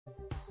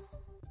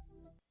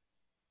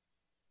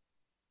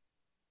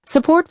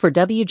Support for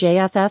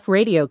WJFF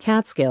Radio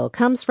Catskill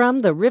comes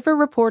from the River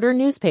Reporter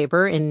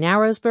newspaper in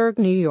Narrowsburg,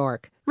 New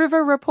York,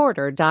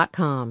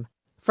 riverreporter.com.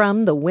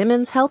 From the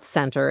Women's Health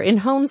Center in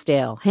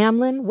Holmesdale,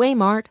 Hamlin,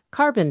 Waymart,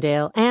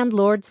 Carbondale, and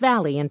Lords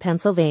Valley in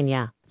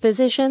Pennsylvania.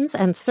 Physicians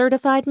and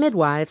certified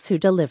midwives who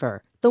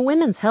deliver. The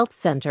Women's Health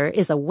Center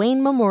is a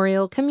Wayne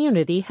Memorial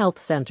Community Health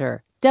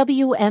Center.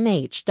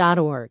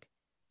 WMH.org.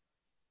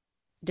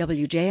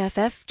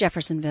 WJFF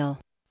Jeffersonville.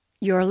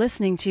 You're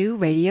listening to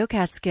Radio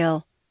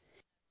Catskill.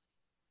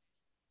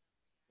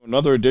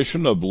 Another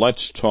edition of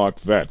Let's Talk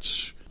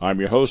Vets.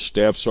 I'm your host,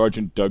 Staff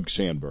Sergeant Doug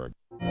Sandberg.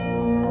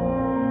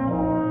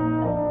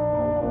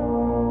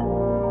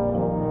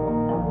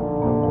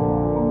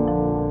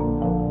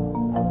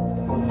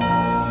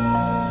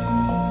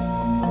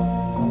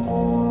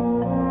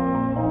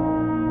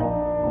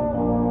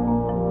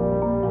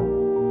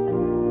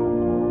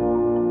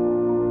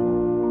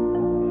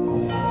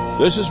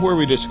 This is where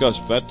we discuss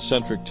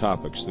vet-centric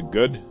topics, the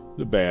good,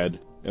 the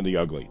bad, and the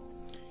ugly,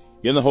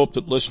 in the hope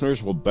that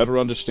listeners will better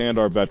understand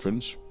our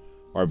veterans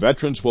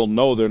will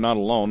know they're not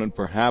alone, and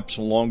perhaps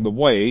along the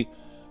way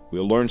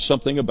we'll learn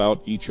something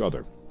about each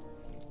other.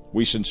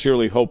 We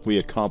sincerely hope we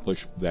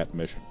accomplish that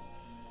mission.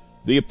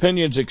 The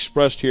opinions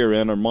expressed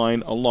herein are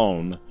mine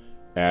alone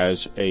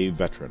as a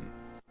veteran.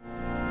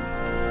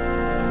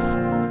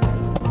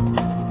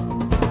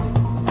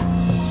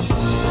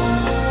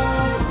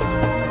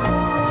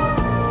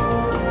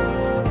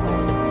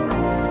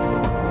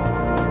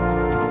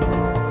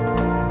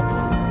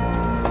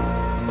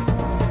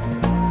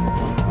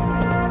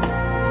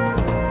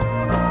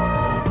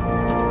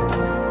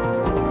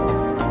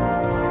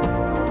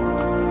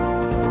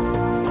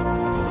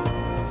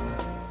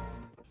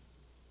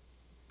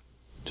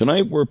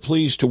 Tonight, we're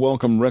pleased to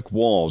welcome Rick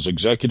Walls,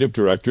 Executive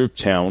Director of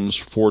Towns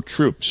for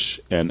Troops,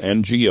 an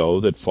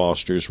NGO that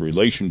fosters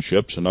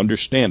relationships and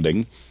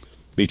understanding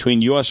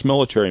between U.S.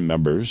 military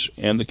members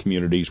and the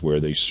communities where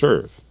they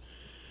serve.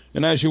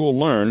 And as you will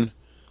learn,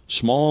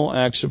 small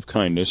acts of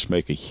kindness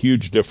make a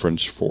huge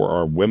difference for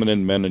our women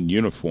and men in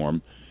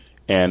uniform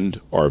and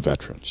our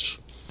veterans.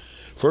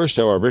 First,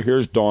 however,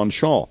 here's Dawn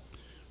Schaal,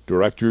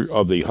 Director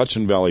of the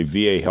Hudson Valley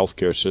VA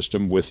Healthcare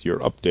System, with your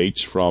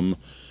updates from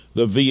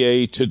the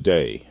VA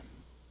Today.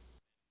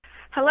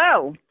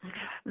 Hello.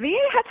 VA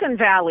Hudson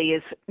Valley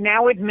is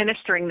now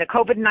administering the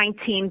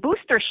COVID-19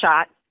 booster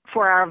shot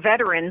for our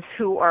veterans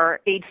who are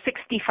age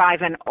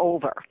 65 and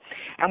over.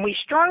 And we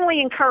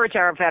strongly encourage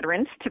our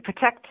veterans to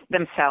protect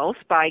themselves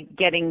by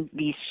getting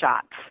these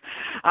shots.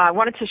 I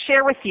wanted to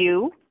share with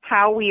you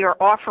how we are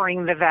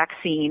offering the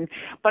vaccine,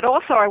 but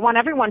also I want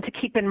everyone to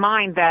keep in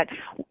mind that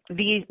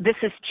this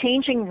is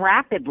changing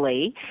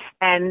rapidly,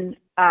 and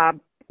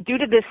due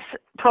to this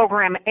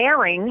program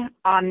airing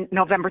on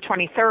November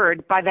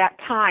 23rd, by that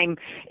time,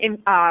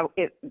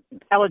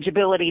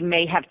 eligibility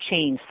may have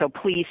changed. So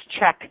please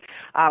check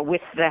with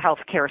the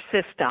healthcare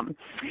system.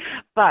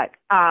 But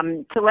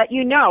to let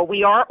you know,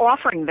 we are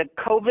offering the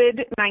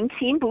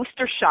COVID-19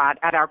 booster shot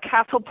at our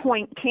Castle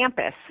Point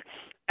campus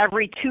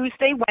every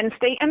Tuesday,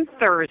 Wednesday, and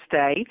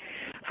Thursday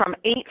from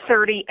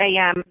 8:30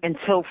 a.m.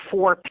 until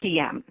 4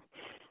 p.m.,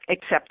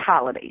 except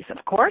holidays,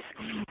 of course.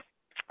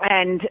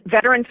 And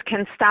veterans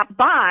can stop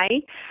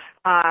by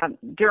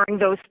during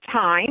those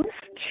times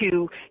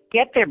to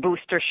get their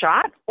booster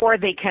shot, or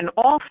they can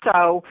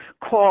also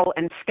call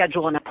and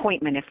schedule an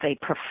appointment if they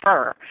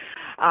prefer.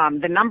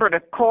 The number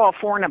to call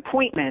for an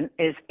appointment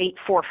is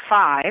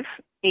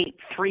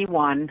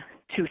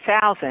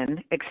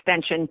 845-831-2000,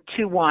 extension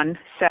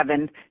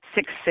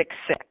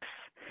 217666.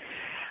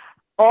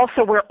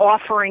 Also, we're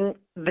offering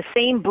the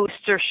same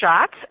booster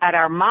shots at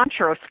our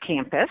Montrose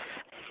campus,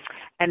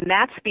 and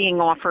that's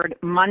being offered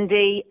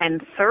Monday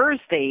and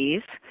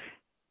Thursdays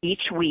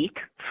each week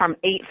from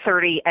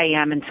 8:30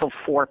 a.m. until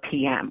 4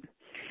 p.m.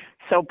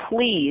 So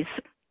please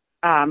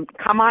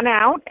come on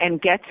out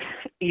and get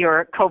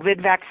your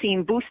COVID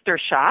vaccine booster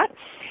shot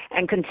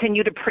and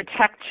continue to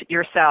protect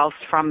yourselves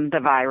from the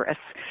virus.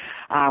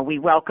 We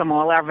welcome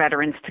all our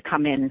veterans to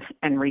come in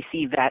and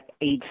receive that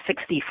age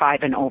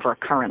 65 and over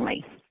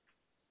currently.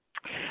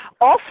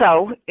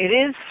 Also, it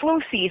is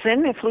flu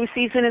season. The flu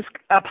season is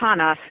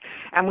upon us,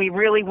 and we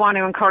really want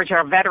to encourage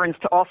our veterans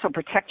to also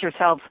protect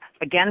yourselves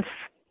against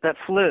the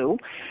flu.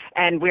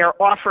 And we are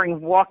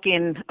offering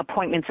walk-in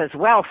appointments as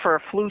well for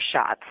flu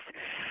shots.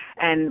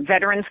 And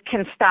veterans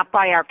can stop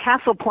by our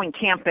Castle Point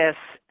campus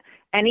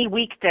any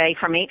weekday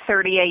from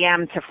 8:30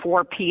 a.m. to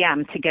 4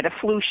 p.m. to get a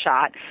flu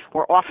shot.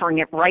 We're offering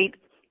it right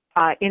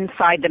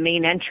inside the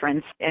main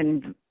entrance,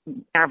 and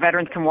our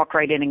veterans can walk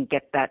right in and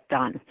get that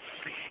done.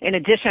 In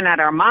addition, at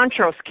our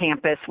Montrose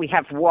campus, we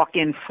have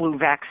walk-in flu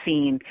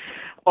vaccine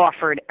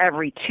offered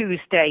every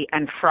Tuesday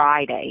and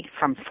Friday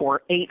from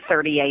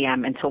 8:30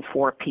 a.m. until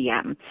 4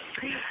 p.m.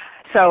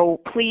 So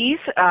please,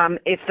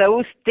 if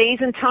those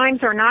days and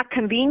times are not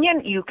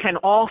convenient, you can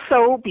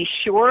also be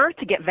sure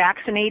to get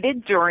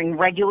vaccinated during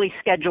regularly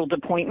scheduled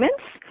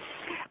appointments.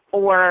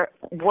 or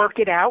work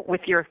it out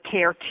with your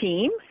care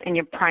team in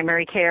your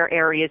primary care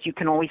areas. You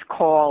can always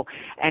call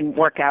and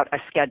work out a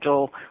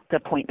scheduled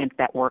appointment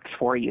that works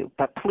for you.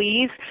 But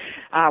please,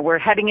 we're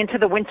heading into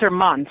the winter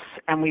months,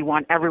 and we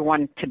want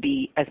everyone to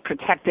be as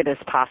protected as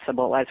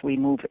possible as we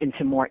move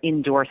into more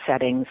indoor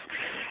settings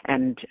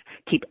and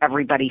keep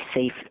everybody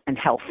safe and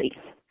healthy.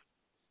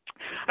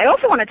 I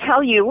also want to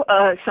tell you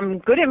some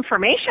good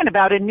information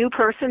about a new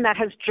person that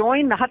has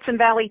joined the Hudson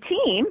Valley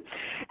team,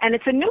 and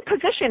it's a new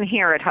position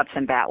here at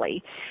Hudson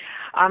Valley.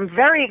 I'm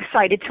very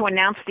excited to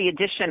announce the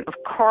addition of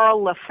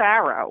Carl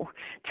LaFaro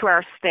to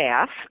our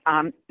staff.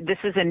 This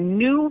is a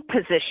new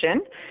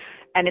position,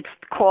 and it's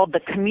called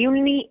the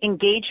Community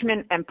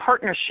Engagement and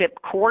Partnership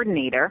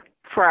Coordinator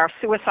for our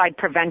Suicide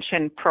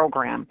Prevention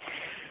Program.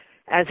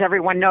 As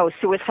everyone knows,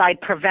 suicide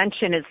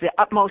prevention is the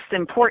utmost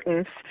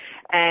importance,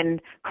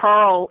 and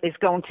Carl is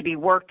going to be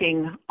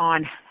working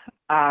on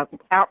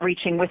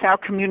outreaching with our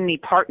community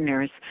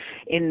partners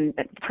in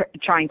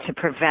trying to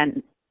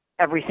prevent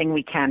everything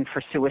we can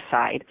for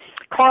suicide.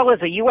 Carl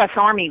is a U.S.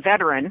 Army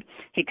veteran.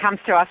 He comes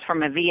to us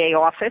from a VA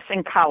office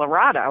in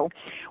Colorado,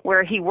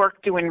 where he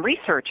worked doing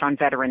research on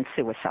veteran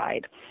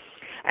suicide.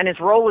 And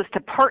his role is to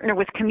partner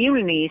with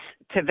communities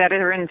to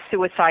veteran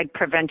suicide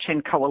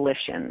prevention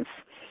coalitions.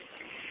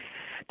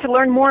 To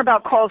learn more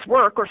about Carl's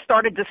work or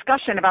start a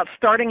discussion about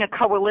starting a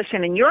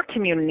coalition in your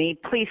community,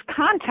 please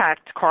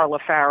contact Carl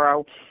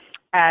LaFaro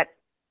at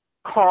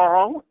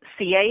Carl,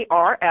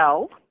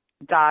 C-A-R-L,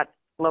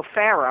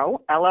 LaFaro,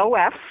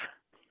 L-O-F-A-R-O,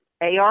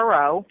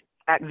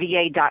 at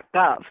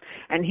va.gov.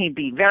 And he'd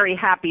be very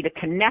happy to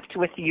connect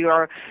with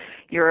your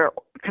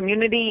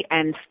community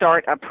and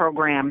start a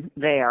program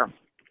there.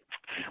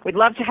 We'd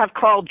love to have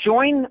Carl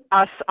join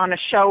us on a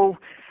show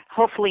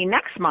hopefully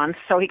next month,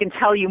 so he can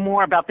tell you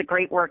more about the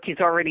great work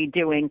he's already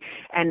doing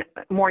and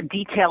more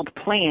detailed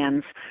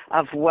plans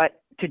of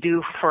what to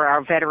do for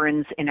our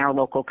veterans in our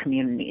local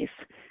communities.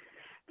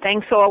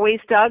 Thanks always,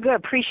 Doug. I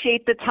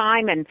appreciate the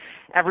time, and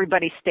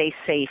everybody stay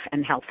safe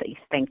and healthy.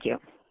 Thank you.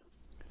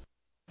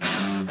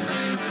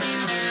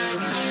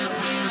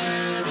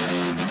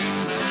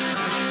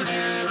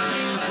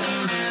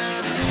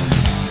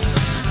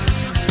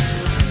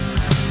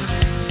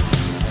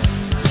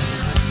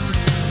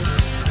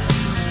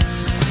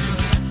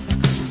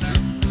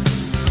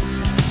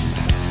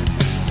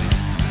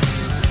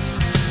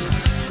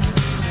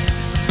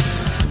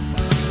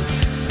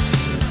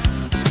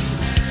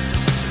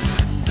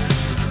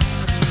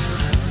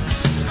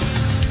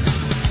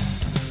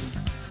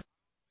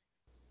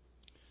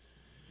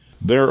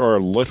 There are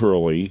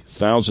literally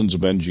thousands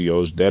of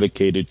NGOs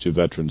dedicated to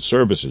veteran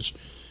services.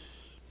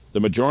 The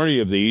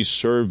majority of these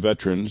serve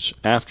veterans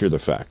after the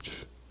fact.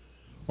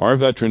 Our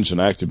veterans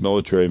and active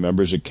military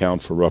members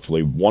account for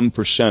roughly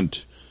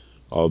 1%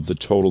 of the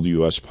total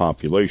U.S.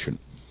 population.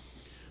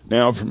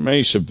 Now, for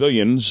many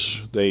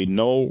civilians, they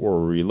know or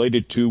are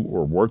related to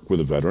or work with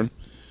a veteran.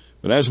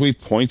 But as we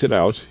pointed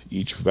out,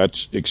 each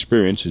vet's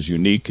experience is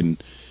unique,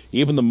 and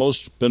even the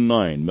most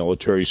benign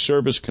military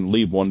service can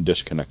leave one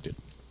disconnected.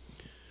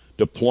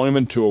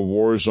 Deployment to a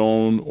war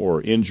zone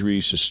or injury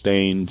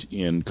sustained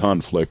in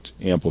conflict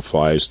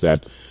amplifies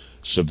that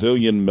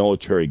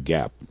civilian-military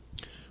gap.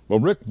 Well,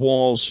 Rick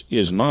Walls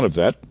is not a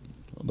vet,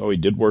 although he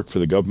did work for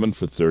the government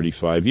for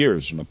 35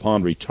 years. And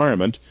upon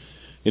retirement,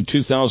 in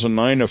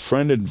 2009, a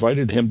friend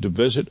invited him to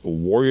visit a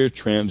warrior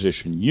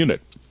transition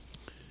unit.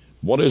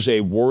 What is a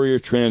warrior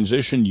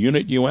transition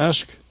unit, you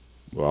ask?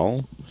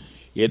 Well,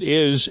 it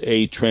is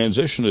a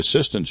transition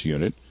assistance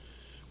unit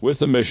with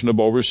the mission of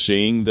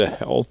overseeing the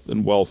health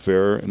and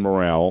welfare and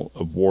morale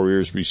of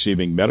warriors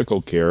receiving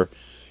medical care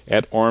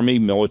at Army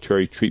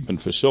military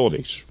treatment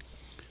facilities.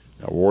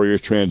 Now, warrior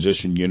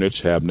transition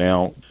units have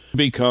now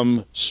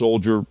become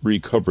soldier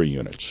recovery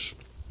units.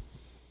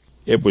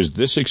 It was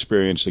this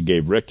experience that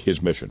gave Rick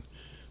his mission.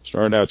 It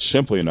started out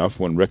simply enough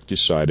when Rick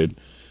decided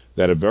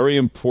that a very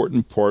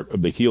important part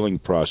of the healing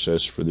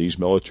process for these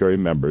military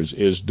members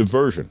is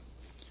diversion,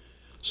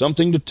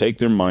 something to take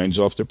their minds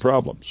off their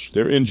problems,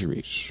 their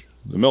injuries,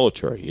 the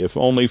military, if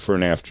only for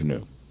an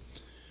afternoon.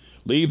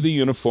 Leave the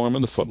uniform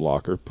in the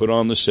footlocker, put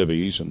on the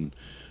civvies, and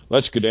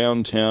let's go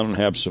downtown and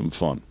have some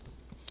fun.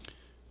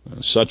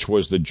 Such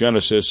was the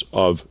genesis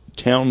of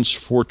Towns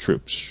for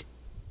Troops.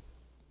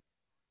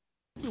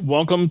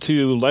 Welcome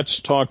to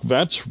Let's Talk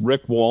Vets,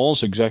 Rick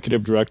Walls,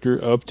 Executive Director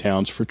of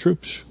Towns for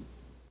Troops.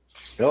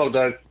 Hello,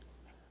 Doug.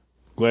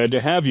 Glad to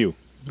have you.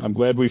 I'm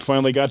glad we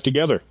finally got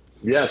together.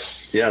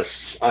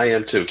 Yes, I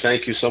am too.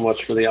 Thank you so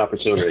much for the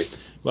opportunity.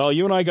 Well,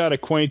 you and I got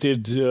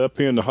acquainted up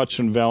here in the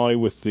Hudson Valley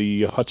with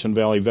the Hudson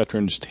Valley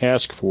Veterans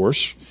Task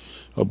Force,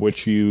 of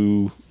which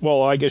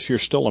I guess you're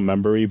still a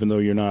member, even though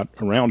you're not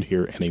around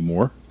here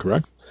anymore,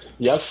 correct?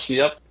 Yes,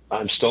 yep.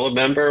 I'm still a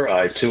member.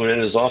 I tune in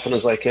as often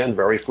as I can,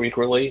 very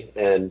frequently.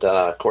 And,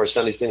 of course,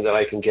 anything that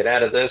I can get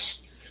out of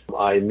this,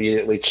 I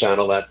immediately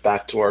channel that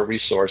back to our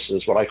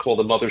resources, what I call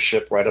the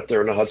mothership right up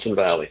there in the Hudson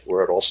Valley,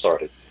 where it all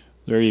started.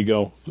 There you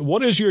go.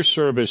 What is your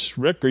service,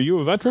 Rick? Are you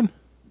a veteran?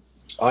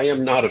 I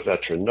am not a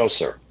veteran, no,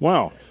 sir.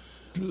 Wow.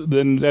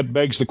 then that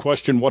begs the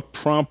question, what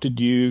prompted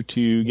you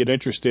to get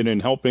interested in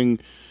helping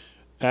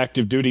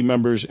active duty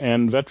members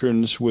and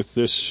veterans with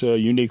this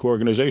unique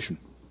organization?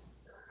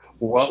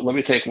 Well, let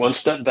me take one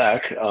step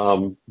back.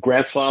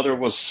 Grandfather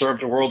was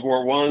served in World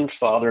War I,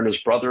 father and his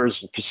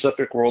brothers in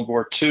Pacific World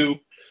War II.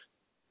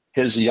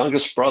 His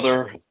youngest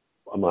brother,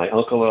 my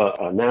uncle,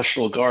 a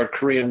National Guard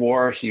Korean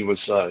War, he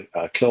was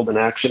killed in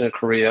action in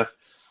Korea.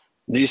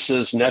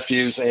 Nieces,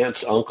 nephews,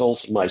 aunts,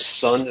 uncles. My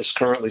son is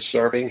currently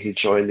serving. He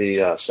joined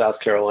the South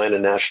Carolina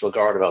National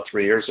Guard about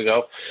 3 years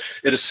ago.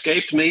 It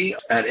escaped me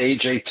at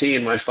age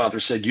 18. My father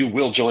said, "You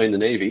will join the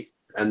Navy."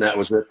 And that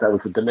was it. That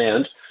was the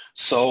demand.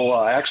 So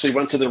I actually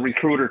went to the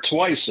recruiter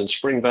twice in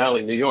Spring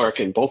Valley, New York,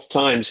 and both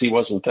times he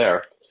wasn't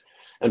there.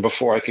 And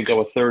before I could go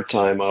a third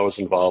time, I was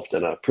involved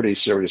in a pretty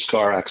serious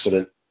car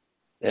accident.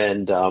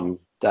 And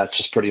that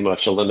just pretty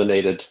much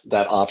eliminated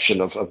that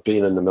option of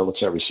being in the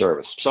military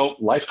service. So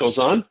life goes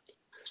on.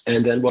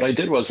 And then what I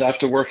did was,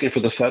 after working for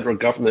the federal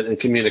government in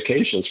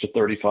communications for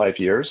 35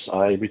 years,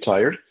 I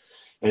retired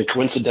and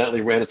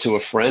coincidentally ran into a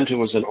friend who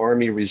was an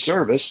Army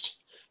reservist.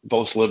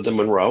 Both lived in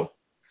Monroe.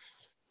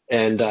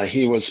 And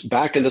he was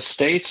back in the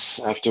States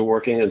after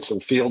working in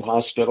some field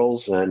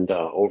hospitals and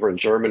over in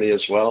Germany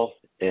as well.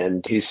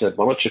 And he said,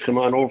 "Why don't you come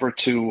on over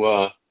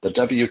to the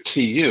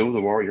WTU, the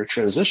Warrior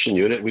Transition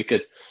Unit? We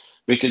could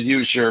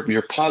use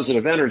your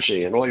positive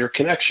energy and all your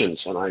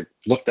connections." And I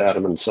looked at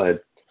him and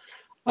said,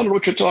 "I don't know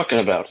what you're talking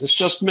about. It's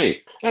just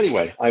me."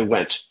 Anyway, I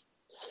went.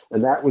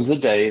 And that was the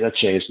day that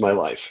changed my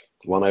life.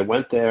 When I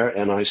went there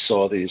and I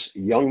saw these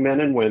young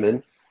men and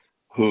women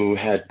who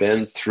had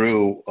been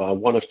through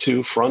one of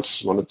two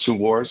fronts, one of two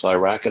wars,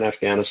 Iraq and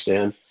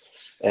Afghanistan,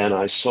 and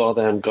I saw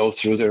them go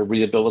through their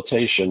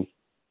rehabilitation,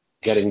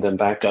 getting them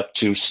back up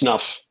to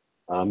snuff.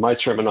 My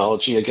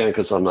terminology, again,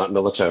 because I'm not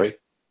military.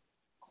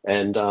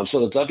 And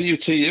so the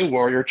WTU,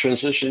 Warrior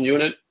Transition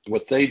Unit,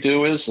 what they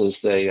do is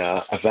they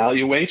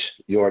evaluate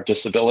your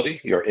disability,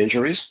 your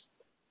injuries,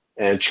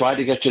 and try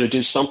to get you to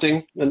do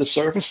something in the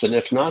service. And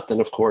if not,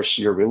 then, of course,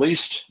 you're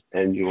released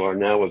and you are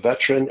now a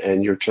veteran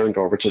and you're turned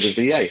over to the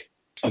VA.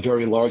 A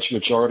very large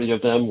majority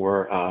of them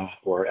were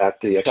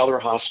at the Keller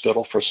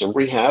Hospital for some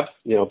rehab,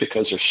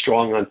 because they're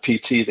strong on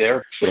PT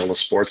there with all the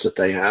sports that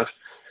they have.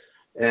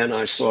 And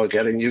I saw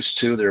getting used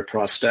to their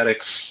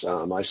prosthetics.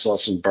 I saw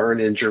some burn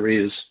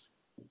injuries,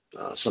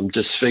 some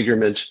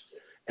disfigurement,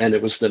 and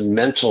it was the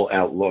mental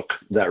outlook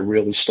that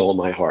really stole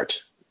my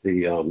heart.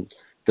 The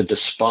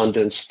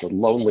despondence, the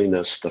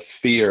loneliness, the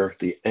fear,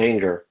 the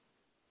anger.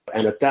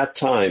 And at that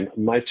time,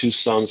 my two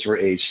sons were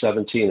age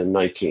 17 and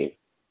 19.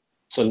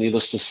 So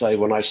needless to say,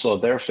 when I saw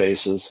their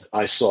faces,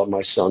 I saw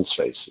my son's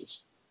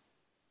faces.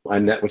 I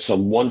met with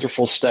some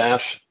wonderful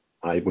staff.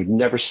 I would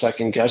never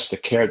second guess the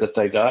care that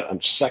they got.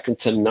 I'm second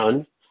to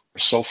none. We're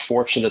so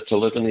fortunate to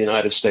live in the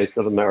United States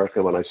of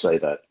America when I say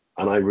that.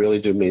 And I really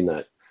do mean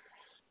that.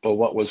 But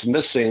what was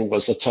missing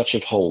was a touch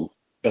of home,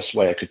 best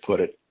way I could put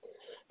it.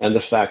 And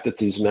the fact that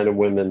these men and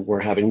women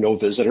were having no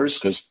visitors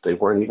because they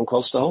weren't even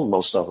close to home,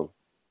 most of them.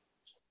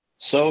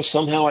 So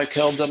somehow I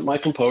kept up my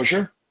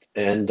composure.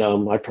 And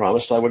I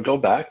promised I would go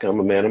back. I'm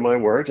a man of my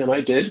word, and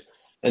I did.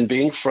 And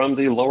being from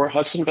the lower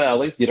Hudson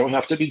Valley, you don't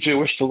have to be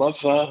Jewish to love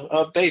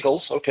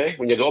bagels, okay?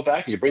 When you go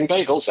back, you bring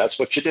bagels. That's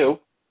what you do.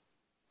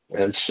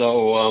 And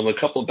so a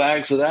couple of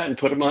bags of that and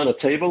put them on a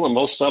table, and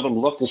most of them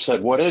looked and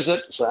said, "What is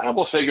it?" So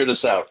we'll figure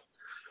this out.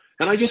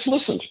 And I just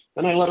listened,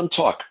 and I let them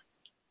talk.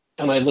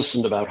 And I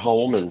listened about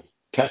home and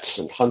pets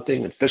and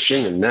hunting and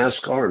fishing and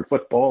NASCAR and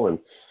football and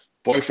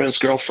boyfriends,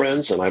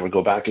 girlfriends, and I would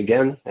go back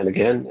again and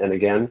again and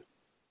again.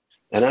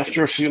 And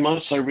after a few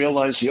months, I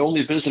realized the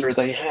only visitor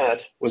they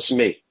had was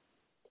me.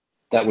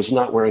 That was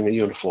not wearing a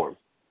uniform.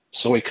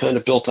 So we kind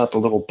of built up a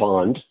little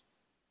bond.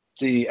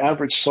 The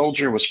average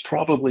soldier was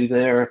probably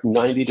there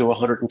 90 to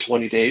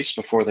 120 days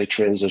before they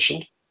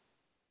transitioned,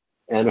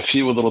 and a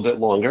few a little bit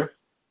longer.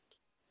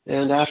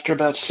 And after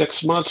about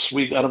 6 months,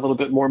 we got a little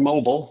bit more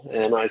mobile.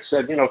 And I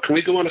said, can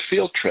we go on a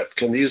field trip?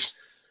 Can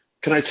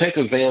I take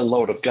a van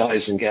load of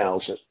guys and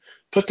gals that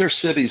put their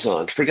civvies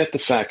on? Forget the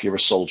fact you're a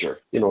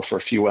soldier, for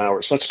a few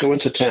hours. Let's go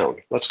into town.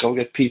 Let's go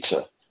get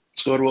pizza.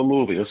 Let's go to a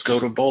movie. Let's go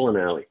to a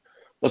bowling alley.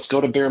 Let's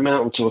go to Bear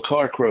Mountain to a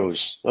car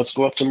cruise. Let's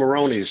go up to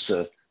Maroney's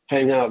to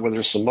hang out where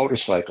there's some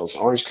motorcycles.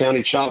 Orange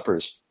County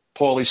Choppers,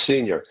 Paulie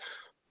Sr.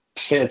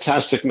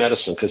 Fantastic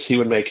medicine, because he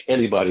would make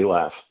anybody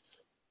laugh.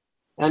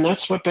 And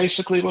that's what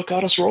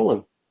got us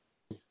rolling.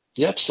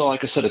 Yep, so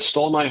like I said, it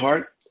stole my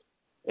heart.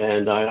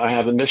 And I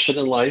have a mission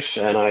in life,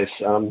 and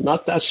I'm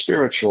not that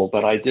spiritual,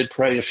 but I did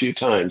pray a few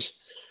times.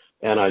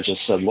 And I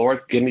just said,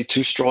 "Lord, give me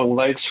two strong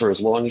legs for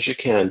as long as you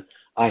can.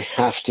 I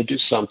have to do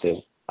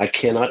something. I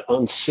cannot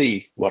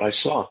unsee what I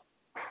saw."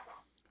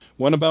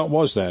 When about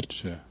was that?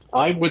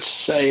 I would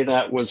say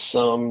that was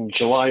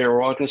July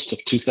or August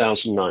of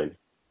 2009.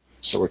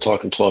 So we're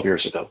talking 12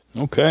 years ago.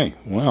 Okay.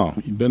 Wow.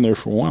 You've been there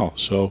for a while.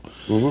 So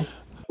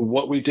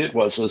what we did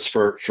was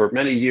for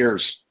many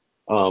years,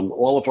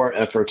 all of our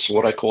efforts,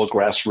 what I call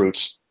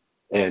grassroots,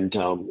 and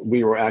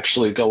we were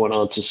actually going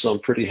on to some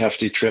pretty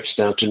hefty trips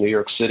down to New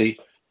York City,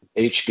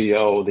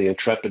 HBO, the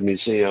Intrepid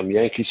Museum,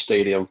 Yankee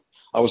Stadium.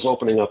 I was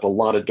opening up a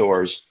lot of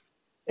doors,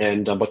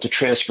 and but the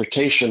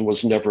transportation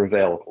was never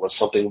available. It was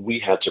something we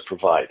had to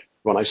provide.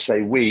 When I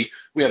say we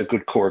had a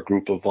good core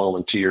group of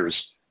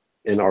volunteers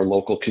in our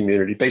local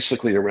community,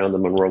 basically around the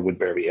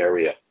Monroe-Woodbury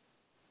area.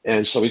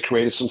 And so we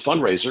created some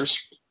fundraisers,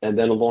 and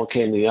then along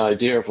came the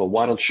idea of, well,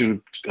 why don't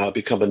you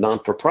become a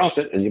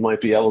non-for-profit, and you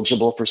might be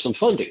eligible for some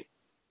funding.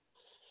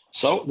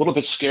 So a little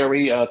bit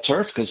scary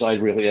turf, because I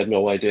really had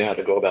no idea how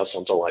to go about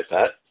something like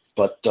that.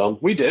 But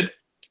we did.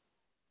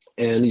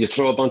 And you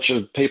throw a bunch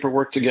of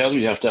paperwork together.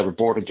 You have to have a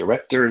board of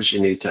directors.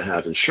 You need to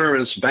have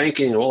insurance,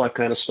 banking, all that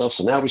kind of stuff.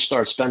 So now we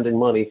start spending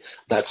money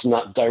that's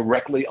not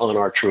directly on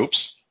our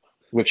troops,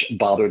 which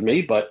bothered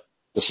me, but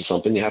this is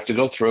something you have to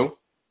go through.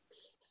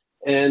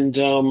 And,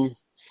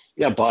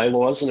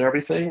 bylaws and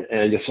everything.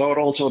 And you throw it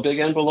all into a big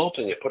envelope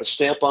and you put a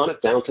stamp on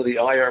it. Down to the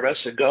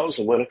IRS it goes.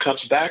 And when it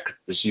comes back,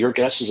 your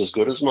guess is as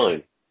good as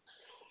mine.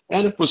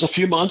 And it was a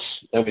few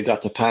months, and we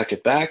got to pack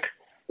it back.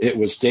 It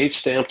was date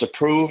stamped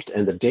approved,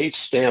 and the date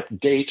stamped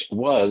date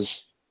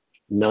was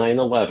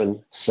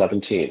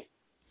 9/11/17.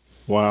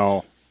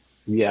 Wow.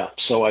 Yeah.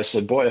 So I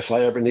said, boy, if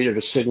I ever needed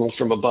a signal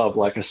from above,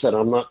 like I said,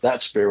 I'm not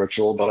that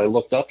spiritual, but I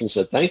looked up and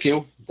said, thank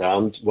you.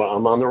 I'm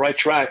on the right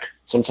track.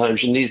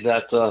 Sometimes you need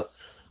that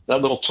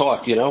little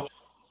talk,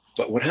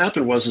 But what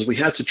happened was we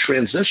had to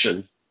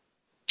transition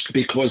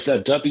because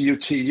that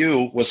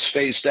WTU was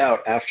phased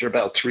out after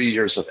about 3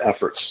 years of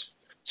efforts.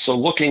 So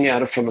looking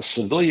at it from a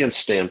civilian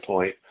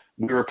standpoint,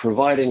 we were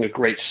providing a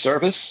great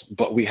service,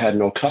 but we had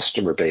no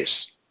customer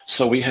base.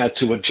 So we had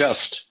to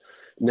adjust.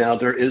 Now,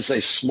 there is a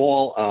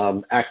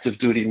small active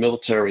duty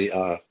military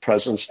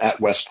presence at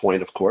West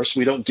Point, of course.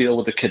 We don't deal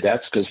with the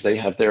cadets because they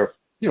have their,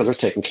 they're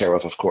taken care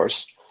of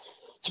course.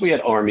 So we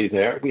had Army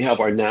there. We have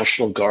our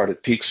National Guard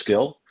at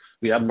Peekskill.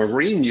 We have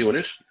Marine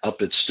unit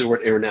up at Stewart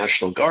Air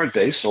National Guard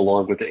Base,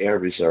 along with the Air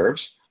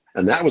Reserves.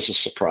 And that was a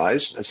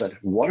surprise. I said,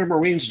 what are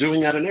Marines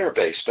doing at an air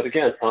base? But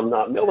again, I'm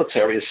not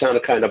military. It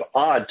sounded kind of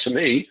odd to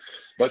me.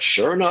 But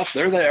sure enough,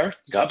 they're there.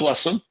 God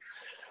bless them.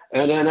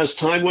 And then as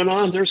time went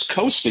on, there's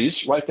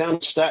Coasties right down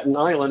in Staten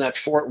Island at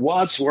Fort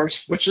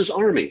Wadsworth, which is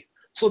Army.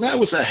 So that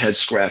was a head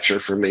scratcher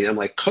for me. I'm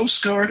like,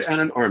 Coast Guard and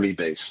an Army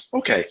base.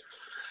 Okay.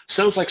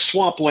 Sounds like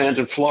swampland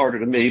in Florida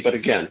to me. But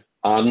again,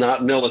 I'm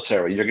not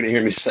military. You're going to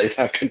hear me say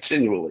that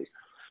continually.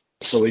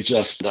 So we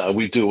just,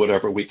 we do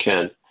whatever we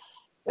can.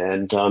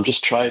 And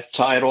just try to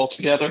tie it all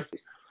together.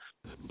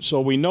 So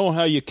we know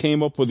how you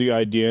came up with the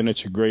idea, and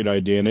it's a great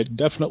idea, and it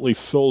definitely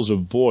fills a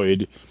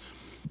void.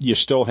 You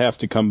still have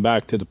to come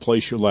back to the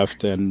place you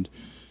left, and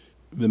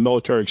the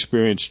military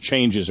experience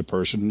changes a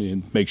person.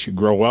 It makes you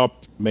grow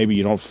up. Maybe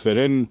you don't fit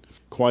in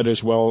quite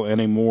as well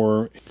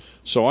anymore.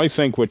 So I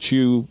think what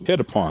you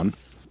hit upon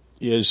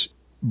is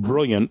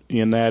brilliant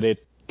in that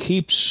it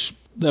keeps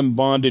them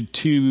bonded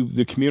to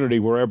the community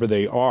wherever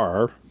they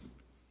are.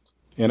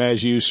 And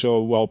as you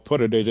so well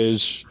put it, it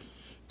is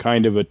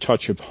kind of a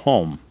touch of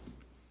home.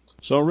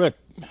 So, Rick,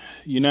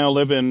 you now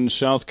live in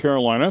South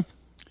Carolina.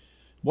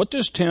 What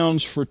does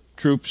Towns for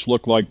Troops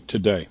look like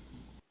today?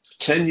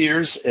 10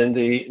 years in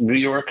the New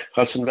York,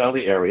 Hudson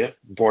Valley area.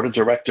 Board of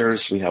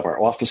directors, we have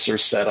our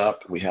officers set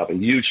up. We have a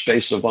huge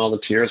base of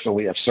volunteers when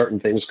we have certain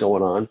things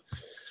going on.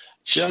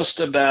 Just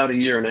about a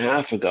year and a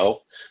half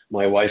ago,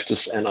 my wife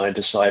and I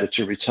decided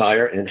to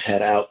retire and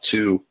head out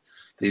to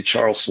the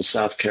Charleston,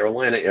 South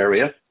Carolina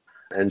area.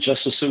 And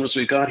just as soon as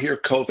we got here,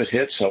 COVID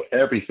hit, so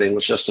everything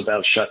was just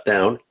about shut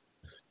down.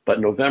 But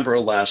November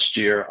of last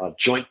year,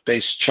 Joint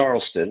Base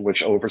Charleston,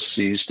 which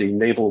oversees the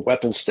Naval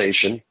Weapons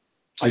Station,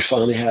 I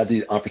finally had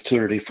the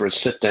opportunity for a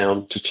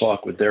sit-down to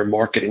talk with their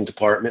marketing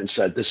department and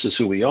said, this is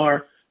who we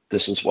are,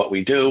 this is what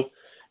we do,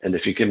 and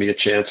if you give me a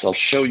chance, I'll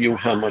show you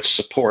how much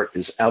support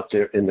is out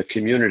there in the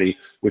community,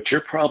 which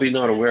you're probably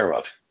not aware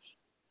of.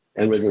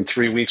 And within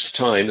 3 weeks'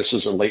 time, this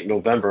was in late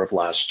November of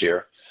last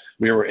year,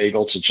 we were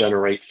able to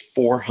generate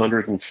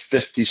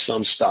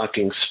 450-some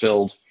stockings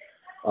filled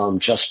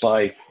just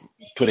by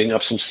putting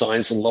up some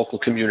signs in local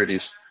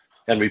communities.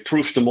 And we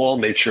proofed them all,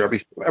 made sure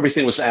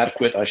everything was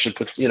adequate, I should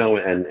put,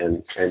 and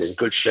in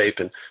good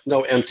shape, and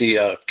no empty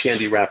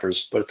candy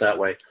wrappers, put it that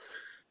way.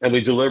 And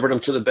we delivered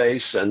them to the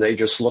base, and they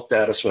just looked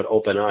at us with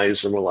open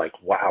eyes and were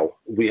like, wow,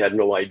 we had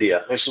no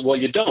idea. I said, well,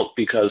 you don't,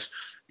 because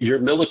you're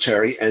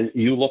military and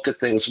you look at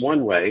things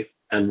one way,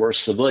 and we're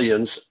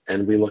civilians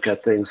and we look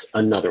at things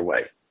another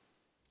way.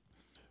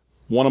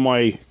 One of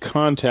my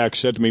contacts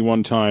said to me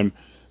one time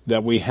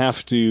that we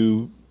have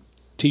to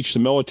teach the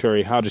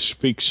military how to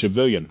speak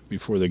civilian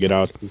before they get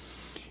out.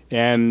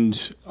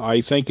 And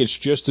I think it's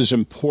just as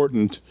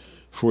important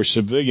for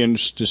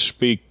civilians to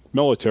speak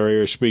military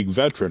or speak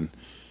veteran.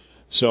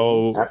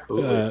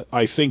 So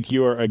I think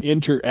your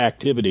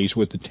interactivities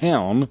with the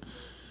town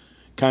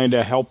kind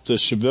of help the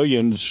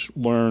civilians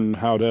learn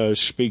how to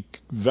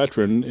speak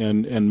veteran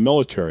and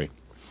military.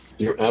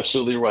 You're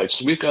absolutely right.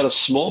 So we've got a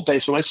small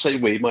base. When I say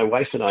we, my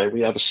wife and I,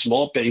 we have a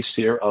small base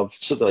here of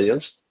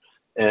civilians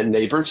and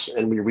neighbors,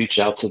 and we reach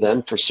out to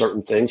them for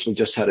certain things. We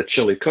just had a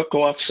chili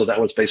cook-off, so that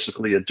was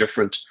basically a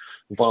different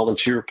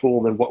volunteer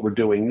pool than what we're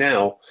doing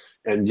now.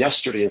 And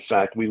yesterday, in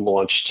fact, we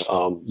launched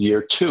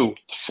year 2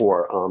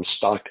 for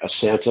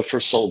Santa for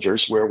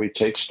Soldiers, where we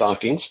take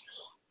stockings.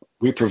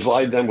 We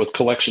provide them with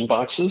collection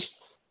boxes.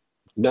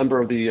 Member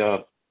of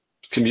the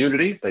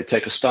community, they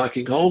take a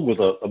stocking home with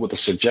a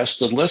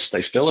suggested list.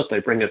 They fill it, they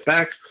bring it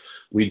back.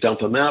 We dump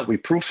them out, we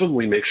proof them,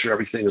 we make sure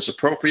everything is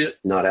appropriate,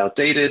 not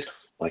outdated.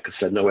 Like I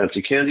said, no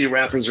empty candy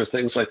wrappers or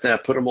things like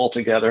that. Put them all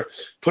together,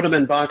 put them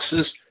in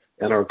boxes,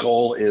 and our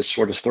goal is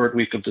for the 3rd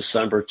week of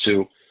December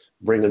to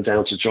bring them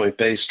down to Joint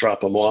Base,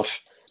 drop them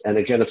off. And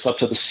again, it's up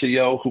to the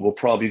CO, who will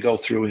probably go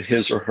through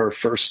his or her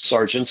first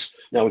sergeants.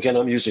 Now, again,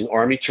 I'm using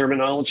Army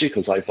terminology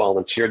because I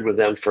volunteered with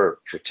them for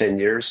 10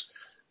 years.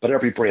 But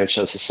every branch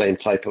has the same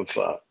type of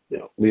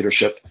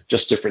leadership,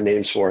 just different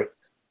names for it.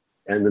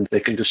 And then they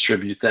can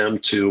distribute them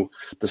to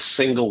the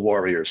single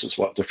warriors is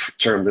what the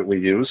term that we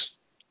use.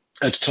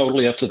 It's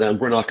totally up to them.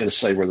 We're not going to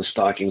say where the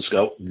stockings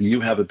go. You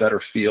have a better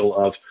feel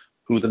of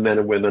who the men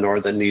and women are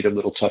that need a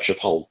little touch of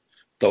home.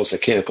 Those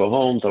that can't go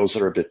home, those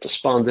that are a bit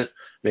despondent,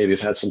 maybe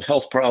have had some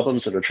health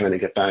problems and are trying to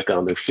get back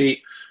on their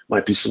feet.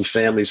 Might be some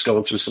families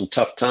going through some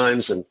tough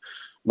times, and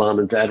mom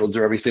and dad will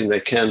do everything they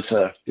can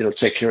to,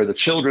 take care of the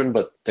children,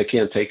 but they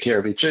can't take care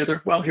of each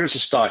other. Well, here's a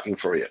stocking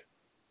for you.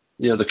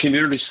 The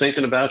community's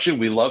thinking about you.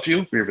 We love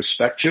you. We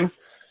respect you.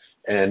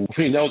 And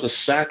we know the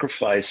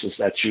sacrifices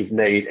that you've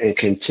made and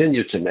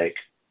continue to make.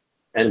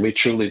 And we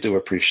truly do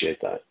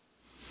appreciate that.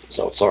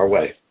 So it's our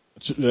way.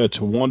 It's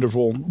a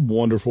wonderful,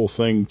 wonderful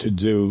thing to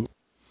do.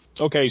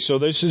 Okay, so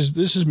this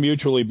is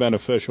mutually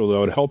beneficial,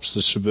 though. It helps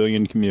the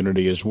civilian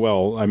community as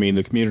well. I mean,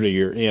 the community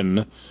you're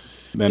in,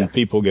 and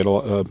people get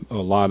a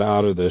lot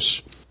out of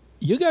this.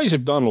 You guys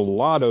have done a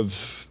lot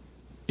of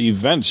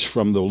events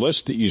from the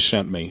list that you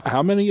sent me.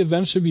 How many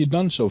events have you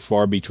done so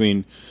far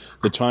between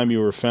the time you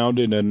were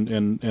founded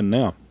and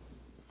now?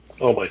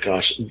 Oh, my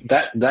gosh.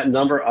 That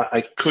number,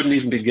 I couldn't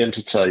even begin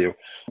to tell you.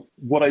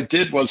 What I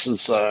did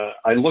was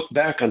I looked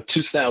back on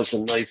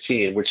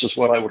 2019, which is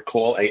what I would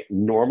call a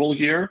normal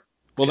year.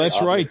 Well,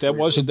 that's right. That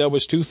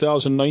was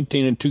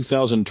 2019 and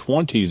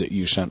 2020 that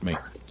you sent me.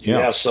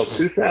 Yeah, so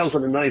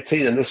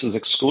 2019, and this is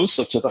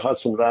exclusive to the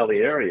Hudson Valley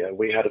area,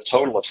 we had a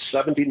total of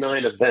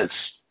 79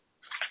 events,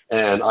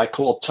 and I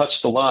called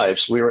Touch the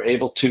Lives. We were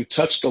able to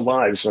touch the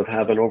lives of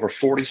having over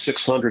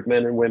 4,600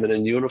 men and women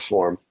in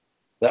uniform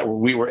that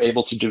we were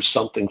able to do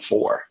something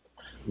for,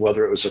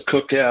 whether it was a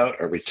cookout,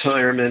 a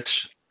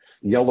retirement,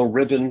 yellow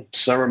ribbon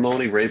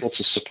ceremony. We're able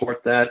to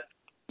support that.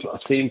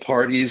 Theme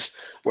parties,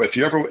 or if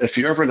you're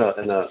ever in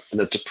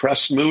a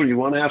depressed mood, you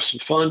want to have some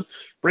fun,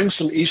 bring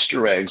some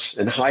Easter eggs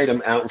and hide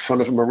them out in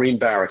front of a Marine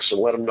barracks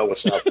and let them know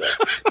what's out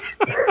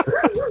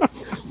there.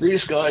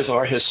 These guys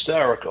are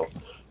hysterical,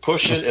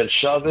 pushing and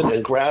shoving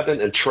and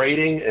grabbing and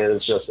trading, and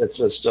it's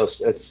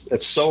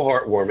so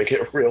heartwarming.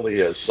 It really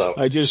is. So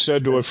I just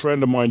said to a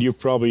friend of mine, you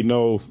probably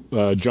know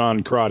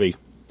John Crotty.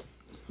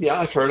 Yeah,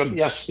 I've heard him.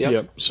 Yes.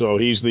 Yep. So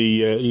he's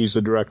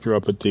the director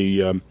up at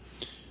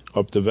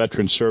the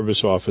Veterans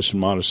Service Office in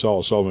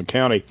Monticello, Sullivan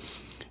County.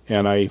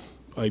 And I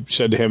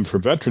said to him, for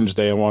Veterans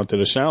Day, I wanted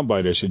a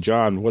soundbite. I said,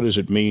 John, what does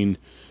it mean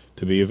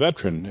to be a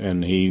veteran?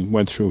 And he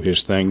went through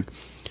his thing.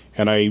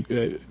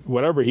 And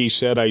whatever he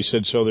said, I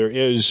said, so there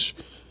is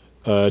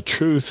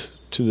truth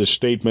to the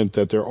statement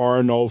that there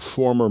are no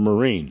former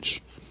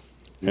Marines.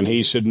 And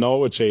he said,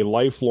 no, it's a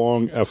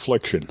lifelong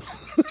affliction.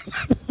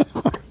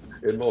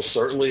 It most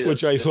certainly is.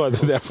 Which I thought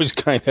that was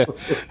kind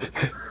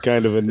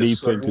of a neat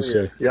thing to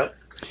say. Yep.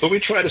 But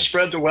we try to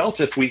spread the wealth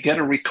if we get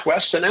a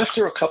request. And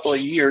after a couple of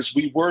years,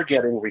 we were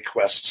getting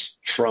requests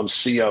from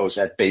COs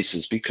at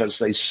bases because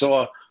they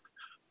saw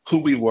who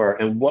we were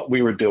and what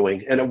we were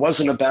doing. And it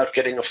wasn't about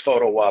getting a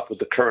photo op with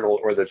the colonel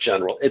or the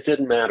general. It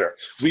didn't matter.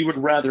 We would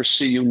rather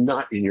see you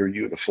not in your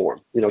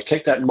uniform.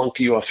 Take that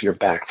monkey off your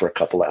back for a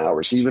couple of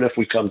hours, even if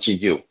we come to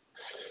you.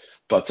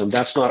 But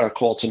that's not our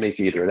call to make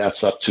either.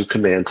 That's up to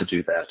command to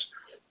do that.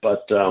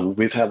 But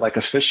we've had like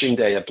a fishing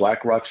day at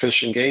Black Rock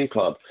Fishing Game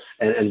Club.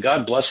 And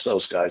God bless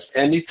those guys.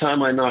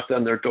 Anytime I knocked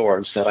on their door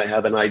and said, I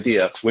have an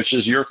idea, which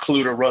is your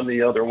clue to run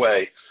the other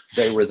way,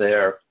 they were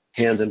there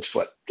hand and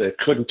foot. They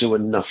couldn't do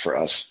enough for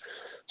us.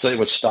 So they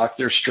would stock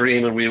their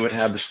stream and we would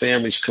have the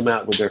families come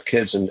out with their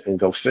kids and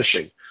go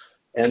fishing.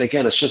 And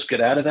again, it's just get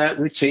out of that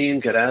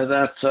routine, get out of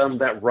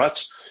that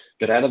rut,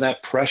 get out of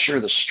that pressure,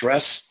 the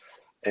stress,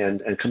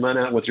 and come on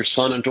out with your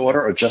son and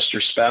daughter or just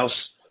your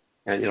spouse.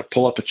 And,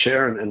 pull up a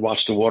chair and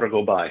watch the water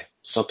go by.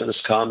 Something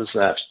as calm as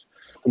that.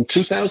 In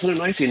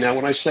 2019, now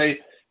when I say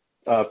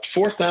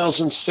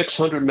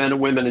 4,600 men and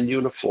women in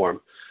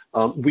uniform,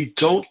 we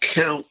don't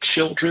count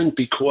children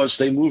because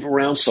they move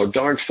around so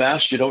darn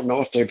fast you don't know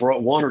if they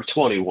brought 1 or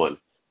 21.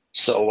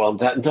 So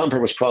that number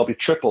was probably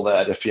triple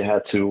that if you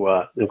had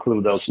to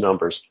include those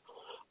numbers.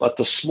 But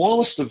the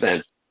smallest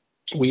event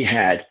we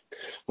had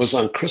was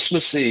on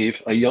Christmas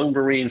Eve. A young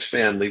Marine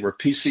family were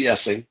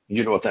PCSing,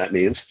 you know what that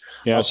means,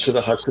 yes, up to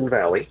the Hudson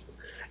Valley.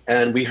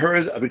 And we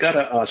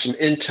got some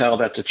intel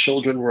that the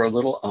children were a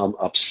little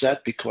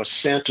upset because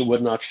Santa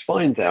would not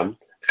find them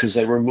because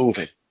they were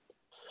moving.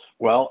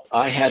 Well,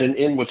 I had an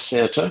in with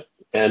Santa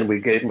and we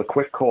gave him a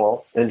quick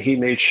call, and he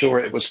made sure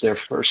it was their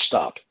first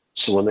stop.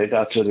 So when they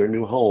got to their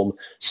new home,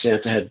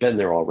 Santa had been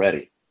there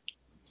already.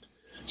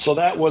 So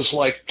that was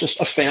like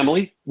just a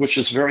family, which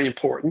is very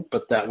important,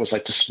 but that was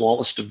like the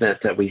smallest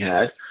event that we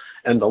had.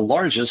 And the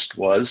largest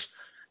was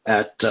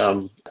at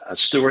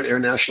Stewart Air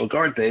National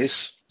Guard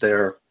Base.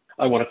 There,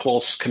 I want to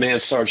call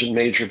Command Sergeant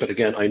Major, but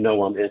again, I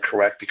know I'm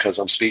incorrect because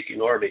I'm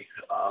speaking Army.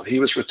 He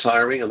was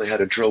retiring, and they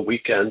had a drill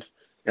weekend,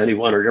 and he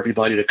wanted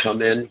everybody to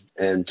come in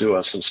and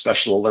do some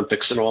Special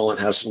Olympics and all and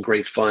have some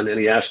great fun. And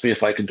he asked me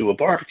if I could do a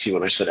barbecue,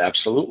 and I said,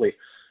 absolutely.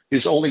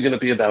 He's only going to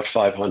be about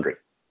 500.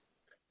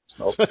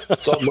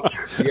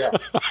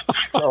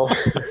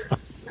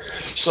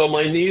 So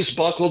my knees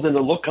buckled and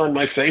the look on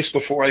my face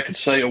before I could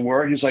say a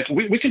word. He's like,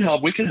 we can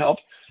help.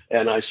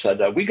 And I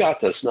said, we got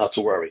this, not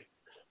to worry.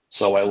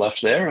 So I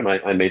left there, and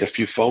I made a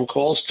few phone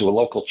calls to a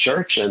local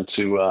church and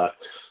to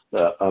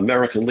the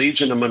American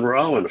Legion in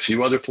Monroe and a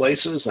few other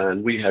places,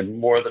 and we had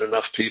more than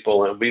enough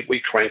people, and we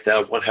cranked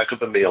out one heck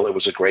of a meal. It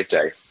was a great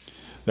day.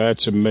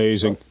 That's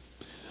amazing.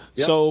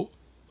 Yep. So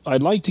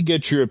I'd like to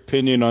get your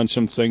opinion on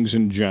some things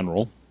in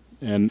general.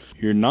 And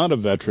you're not a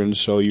veteran,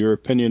 so your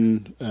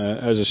opinion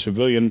as a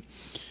civilian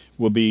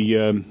will be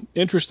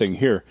interesting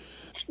here.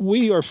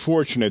 We are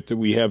fortunate that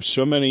we have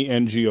so many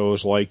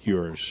NGOs like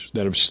yours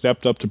that have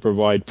stepped up to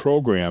provide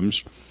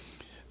programs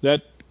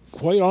that,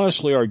 quite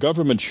honestly, our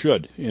government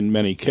should in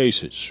many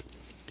cases.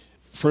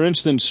 For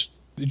instance,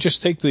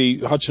 just take the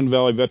Hudson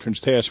Valley Veterans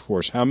Task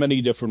Force, how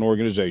many different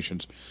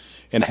organizations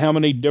and how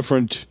many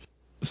different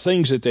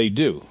things that they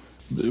do.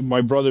 My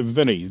brother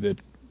Vinny that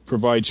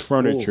provides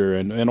furniture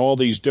and all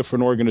these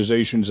different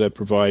organizations that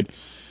provide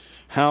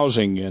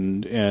housing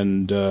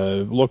and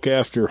look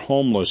after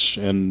homeless.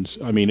 And,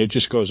 I mean, it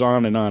just goes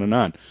on and on and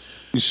on.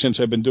 Since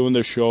I've been doing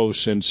this show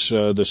since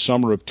the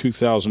summer of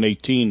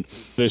 2018, it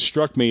has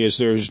struck me as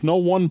there's no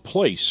one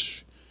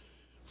place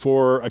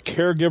for a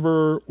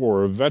caregiver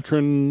or a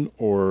veteran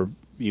or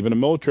even a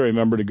military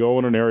member to go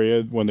in an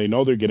area when they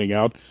know they're getting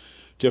out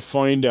to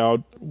find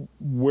out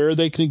where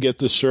they can get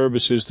the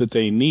services that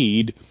they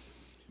need,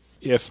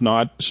 if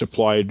not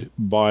supplied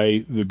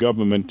by the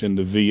government and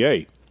the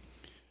VA.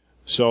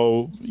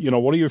 So,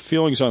 what are your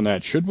feelings on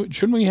that?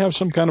 Shouldn't we have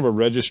some kind of a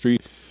registry?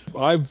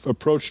 I've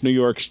approached New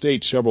York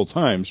State several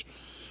times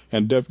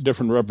and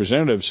different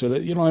representatives said,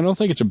 I don't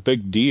think it's a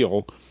big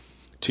deal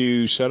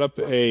to set up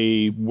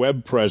a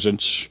web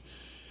presence,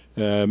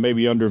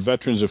 maybe under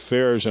Veterans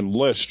Affairs, and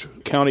list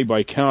county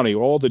by county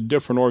all the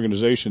different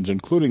organizations,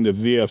 including the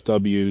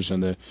VFWs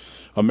and the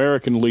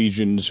American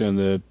Legions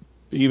and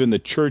even the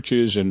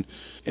churches and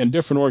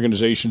different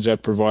organizations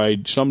that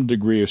provide some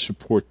degree of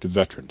support to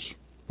veterans.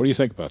 What do you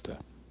think about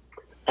that?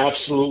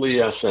 Absolutely,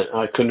 yes.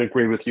 I couldn't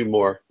agree with you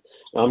more.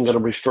 I'm going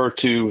to refer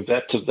to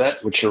Vet,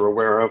 which you're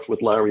aware of,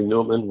 with Larry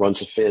Newman,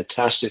 runs a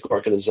fantastic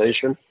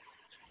organization.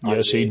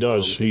 Yes, he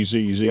does. He's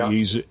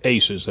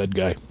aces, that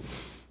guy.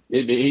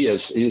 He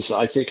is.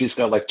 I think he's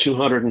got like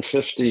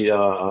 250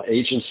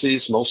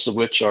 agencies, most of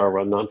which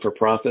are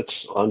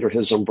non-for-profits under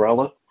his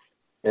umbrella.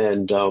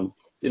 And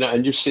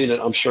and you've seen it,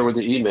 I'm sure, with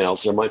the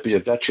emails. There might be a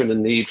veteran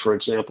in need, for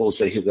example, as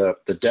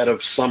the dead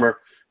of summer,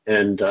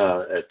 and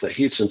the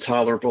heat's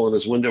intolerable and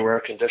his window air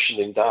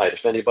conditioning died.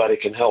 If anybody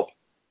can help.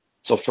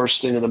 So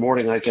first thing in the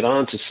morning, I get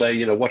on to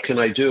say, what can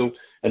I do?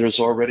 And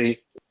there's already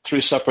 3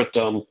 separate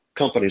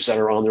companies that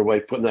are on their way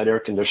putting that air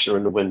conditioner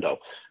in the window.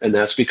 And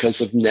that's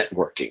because of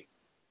networking.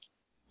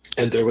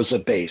 And there was a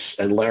base,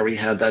 and Larry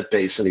had that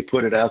base, and he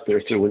put it out there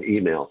through an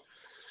email.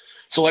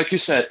 So like you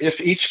said, if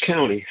each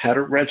county had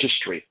a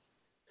registry,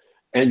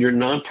 and your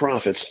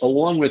nonprofits,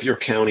 along with your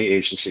county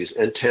agencies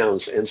and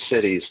towns and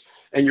cities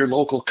and your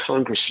local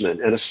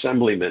congressmen and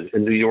assemblymen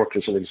in New York,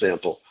 as an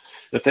example,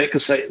 if they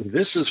could say,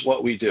 this is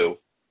what we do,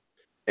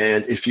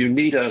 and if you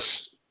need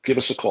us, give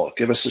us a call,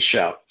 give us a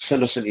shout,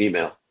 send us an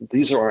email.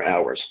 These are our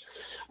hours.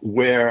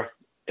 Where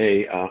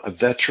a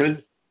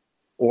veteran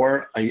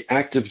or an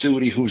active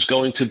duty who's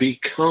going to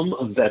become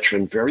a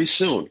veteran very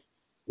soon,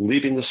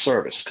 leaving the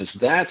service, because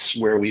that's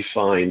where we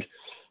find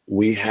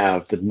we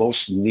have the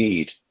most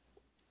need,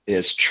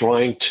 is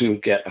trying to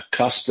get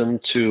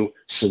accustomed to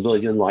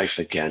civilian life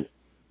again.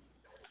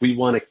 We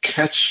want to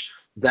catch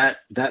that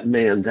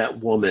man, that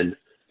woman,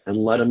 and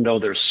let them know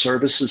there's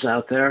services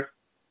out there,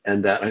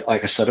 and that,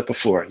 like I said it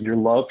before, you're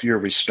loved, you're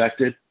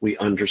respected, we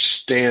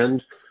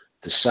understand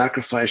the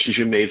sacrifices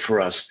you made for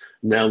us.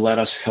 Now let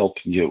us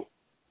help you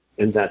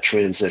in that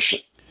transition.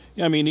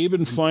 Yeah, I mean,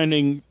 even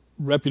finding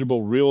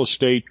reputable real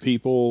estate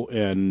people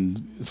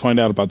and find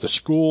out about the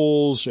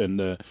schools and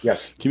the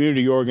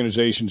community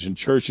organizations and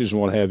churches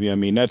and what have you. I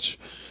mean, that's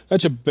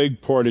a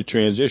big part of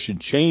transition.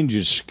 Change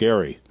is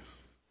scary.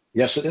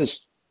 Yes, it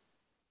is.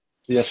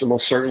 Yes, it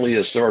most certainly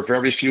is. There are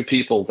very few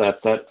people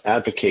that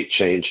advocate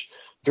change.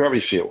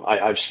 Very few.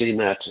 I've seen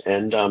that.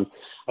 And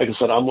like I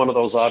said, I'm one of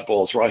those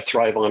oddballs where I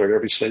thrive on it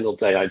every single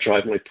day. I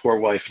drive my poor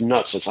wife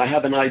nuts. It's, I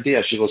have an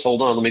idea. She goes,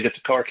 hold on, let me get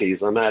the car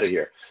keys. I'm out of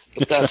here.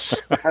 But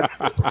that's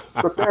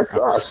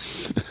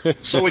us.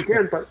 So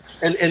again,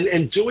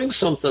 and doing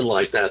something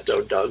like that,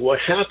 though, Doug, what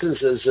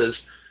happens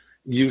is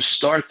you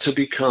start to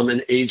become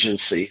an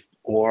agency,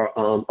 or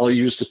I'll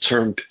use the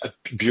term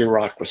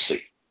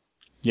bureaucracy.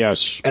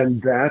 Yes.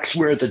 And that's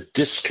where the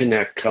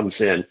disconnect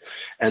comes in.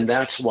 And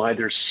that's why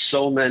there's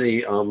so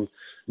many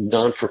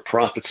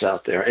non-for-profits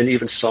out there, and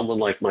even someone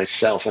like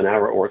myself and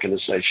our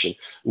organization.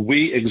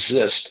 We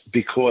exist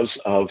because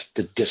of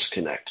the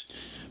disconnect.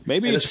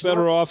 Maybe it's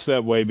better off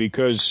that way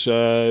because,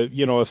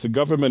 if the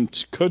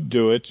government could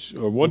do it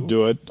or would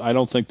do it, I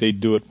don't think they'd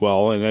do it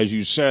well. And as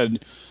you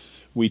said,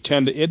 we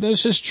tend to, and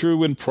this is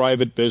true in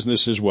private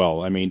business as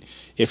well. I mean,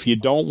 if you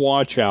don't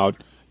watch out,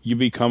 you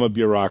become a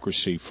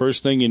bureaucracy.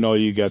 First thing you know,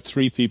 you got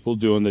 3 people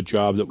doing the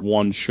job that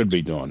one should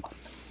be doing.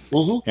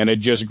 Mm-hmm. And it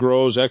just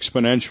grows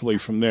exponentially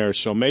from there.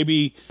 So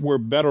maybe we're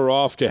better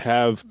off to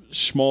have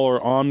smaller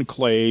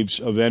enclaves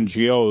of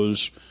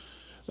NGOs.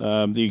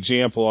 The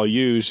example I'll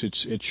use,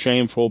 it's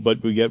shameful,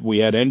 but we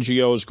had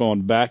NGOs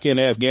going back in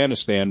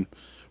Afghanistan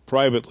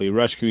privately,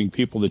 rescuing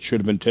people that should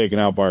have been taken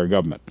out by our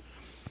government.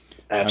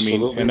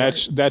 Absolutely. I mean,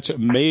 and that's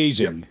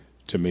amazing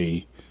to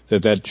me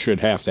that should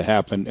have to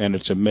happen, and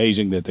it's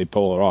amazing that they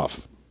pull it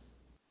off.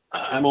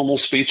 I'm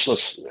almost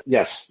speechless.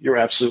 Yes, you're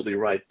absolutely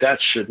right.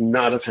 That should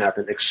not have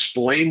happened.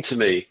 Explain to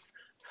me,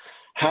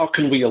 how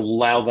can we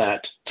allow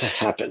that to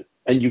happen?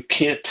 And you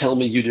can't tell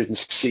me you didn't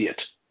see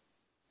it.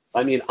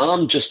 I mean,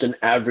 I'm just an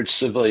average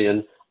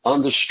civilian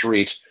on the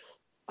street.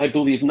 I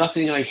believe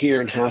nothing I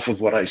hear and half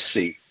of what I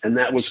see. And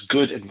that was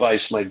good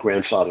advice my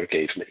grandfather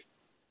gave me.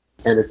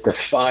 And it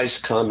defies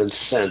common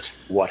sense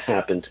what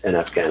happened in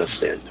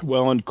Afghanistan.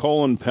 Well, and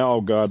Colin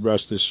Powell, God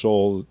rest his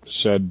soul,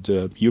 said,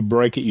 you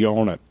break it, you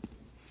own it.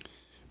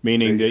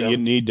 Meaning that you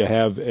need to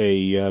have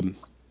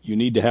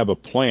a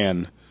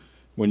plan.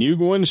 When you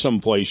go in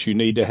someplace, you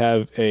need to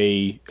have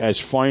as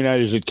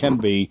finite as it can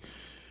be.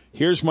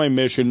 Here's my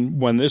mission.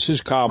 When this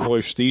is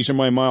accomplished, these are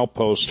my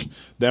mileposts.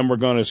 Then we're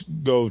going to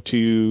go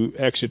to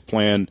exit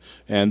plan,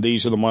 and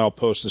these are the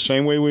mileposts. The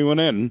same way we went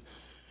in,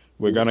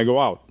 we're going to go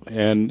out.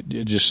 And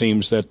it just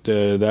seems that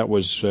that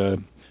was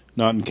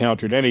not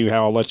encountered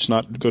anyhow. Let's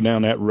not go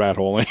down that rat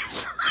hole any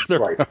further.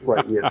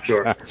 Right, yeah,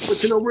 sure.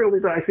 But,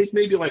 really, I think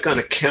maybe like on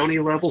a county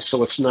level,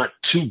 so it's not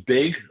too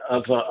big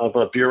of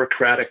a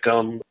bureaucratic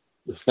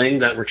thing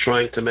that we're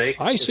trying to make.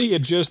 I see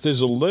it just as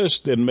a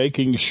list and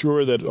making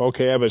sure that,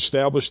 okay, I've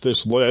established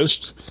this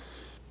list.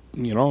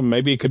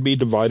 Maybe it could be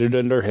divided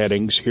under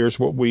headings. Here's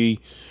what we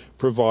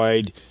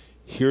provide.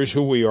 Here's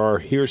who we are.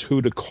 Here's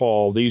who to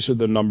call. These are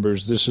the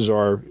numbers. This is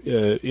our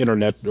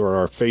internet or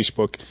our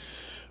Facebook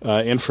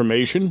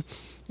information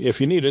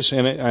if you need us.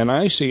 And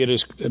I see it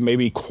as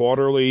maybe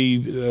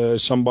quarterly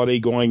somebody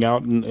going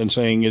out and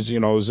saying,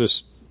 is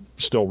this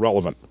still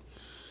relevant?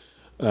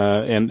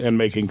 And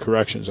making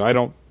corrections. I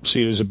don't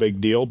see it as a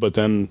big deal, but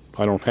then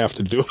I don't have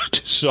to do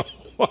it. So,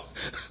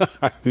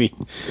 I mean.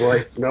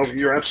 Right. No,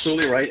 you're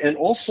absolutely right. And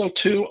also,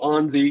 too,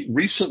 on the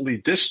recently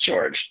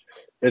discharged,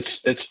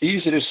 it's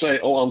easy to say,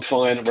 oh, I'm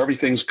fine,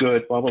 everything's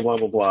good, blah, blah, blah,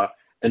 blah, blah.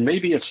 And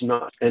maybe it's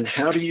not. And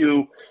how do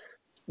you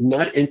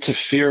not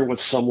interfere with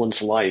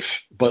someone's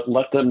life, but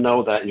let them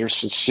know that you're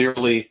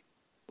sincerely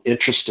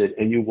interested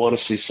and you want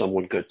to see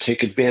someone good?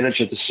 Take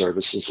advantage of the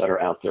services that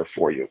are out there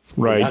for you.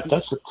 Right.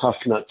 That's a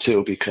tough nut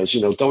too, because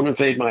don't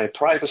invade my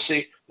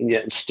privacy, and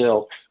yet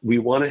still we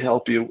want to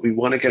help you. We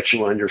want to get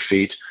you on your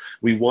feet.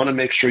 We want to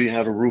make sure you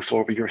have a roof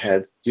over your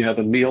head. You have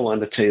a meal on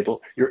the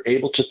table. You're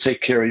able to take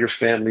care of your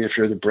family if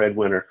you're the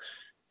breadwinner.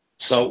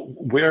 So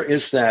where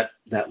is that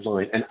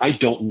line? And I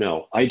don't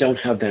know. I don't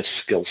have that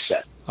skill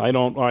set. I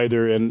don't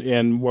either.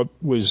 And what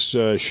was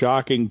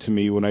shocking to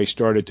me when I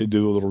started to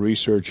do a little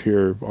research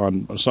here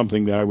on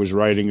something that I was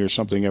writing or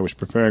something I was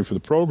preparing for the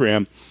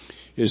program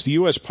is the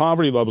U.S.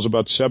 poverty level is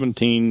about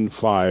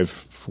 17.5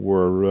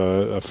 for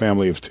a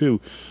family of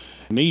 2.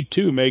 Need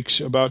 2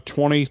 makes about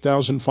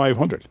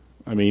 20,500.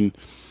 I mean,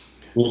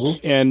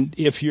 and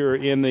if you're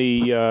in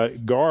the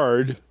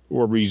Guard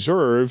or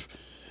Reserve,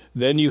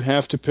 then you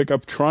have to pick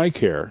up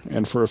TRICARE.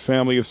 And for a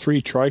family of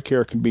 3,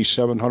 TRICARE can be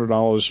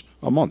 $700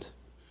 a month.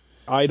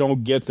 I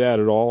don't get that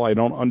at all. I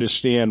don't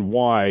understand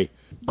why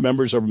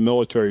members of the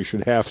military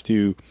should have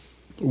to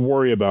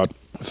worry about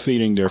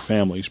feeding their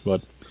families,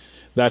 but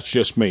that's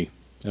just me.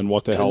 And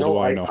what the hell do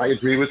I know? I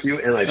agree with you,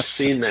 and I've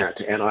seen that,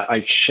 and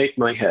I shake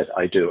my head.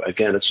 I do.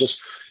 Again, it's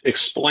just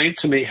explain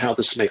to me how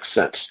this makes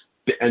sense,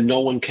 and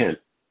no one can.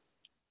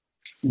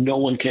 No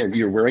one can.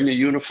 You're wearing a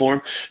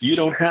uniform. You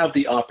don't have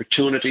the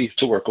opportunity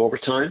to work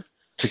overtime,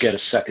 to get a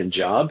second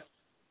job,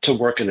 to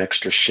work an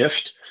extra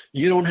shift.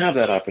 You don't have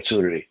that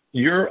opportunity.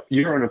 You're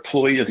an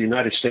employee of the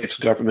United States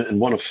government in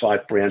one of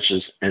 5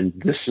 branches, and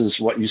this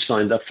is what you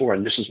signed up for,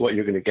 and this is what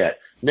you're going to get.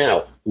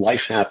 Now,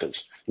 life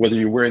happens, whether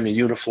you're wearing a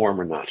uniform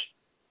or not.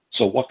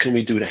 So what can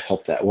we do to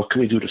help that? What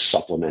can we do to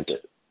supplement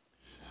it?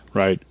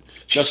 Right.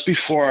 Just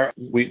before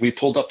we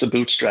pulled up the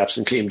bootstraps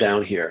and came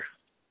down here,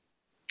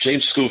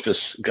 James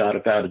Skoufis got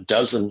about a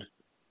dozen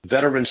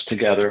veterans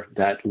together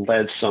that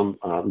led some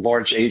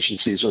large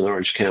agencies in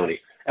Orange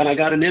County. And I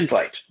got an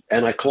invite,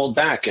 and I called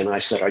back, and I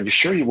said, are you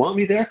sure you want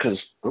me there?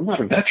 Because I'm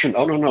not a veteran.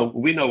 Oh, no,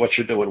 we know what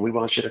you're doing. We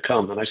want you to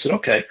come. And I said,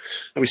 okay.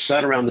 And we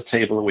sat around the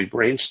table, and we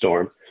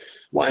brainstormed.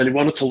 And he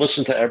wanted to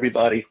listen to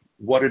everybody,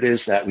 what it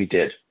is that we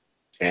did.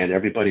 And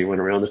everybody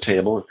went around the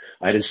table, and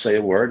I didn't say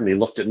a word, and he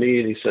looked at me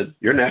and he said,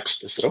 "You're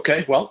next." I said,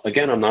 "Okay, well,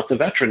 again, I'm not the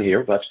veteran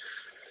here, but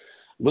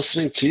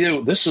listening to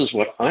you, this is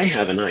what I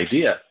have an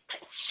idea."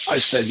 I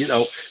said,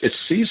 it's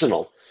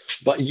seasonal,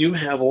 but you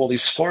have all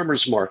these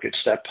farmers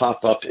markets that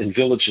pop up in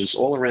villages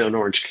all around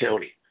Orange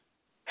County.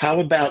 How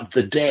about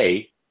the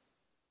day,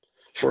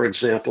 for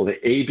example, the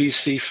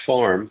ABC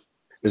farm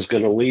is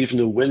going to leave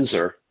New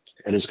Windsor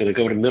and is going to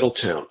go to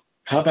Middletown.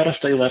 How about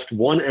if they left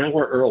 1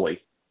 hour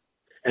early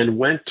and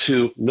went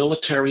to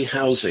military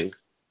housing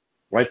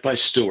right by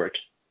Stewart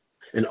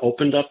and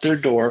opened up their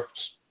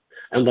doors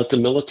and let the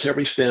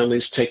military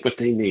families take what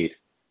they need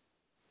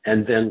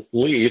and then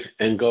leave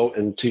and go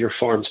into your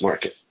farm's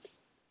market?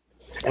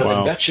 And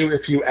wow. I bet you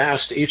if you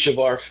asked each of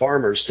our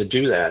farmers to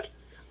do that,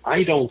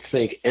 I don't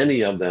think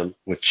any of them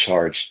would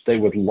charge. They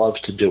would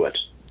love to do it.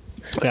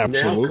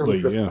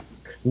 Absolutely,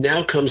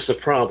 Now comes the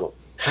problem.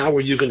 How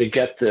are you going to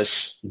get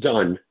this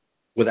done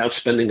without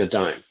spending a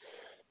dime?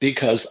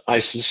 Because I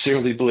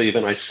sincerely believe,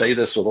 and I say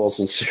this with all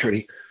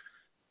sincerity,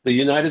 the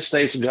United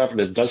States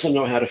government doesn't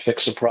know how to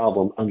fix a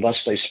problem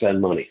unless they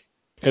spend money.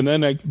 And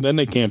then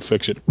they can't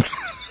fix it.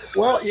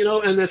 Well,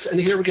 and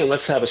here again,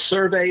 let's have a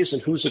surveys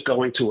and who's it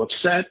going to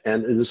upset,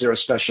 and is there a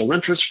special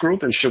interest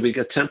group, and should we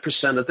get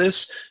 10% of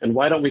this, and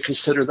why don't we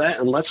consider that,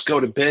 and let's go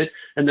to bid.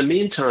 In the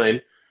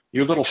meantime,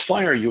 your little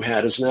fire you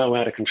had is now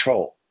out of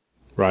control.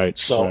 Right.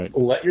 So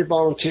let your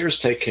volunteers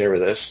take care of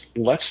this.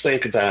 Let's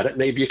think about it.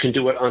 Maybe you can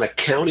do it on a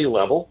county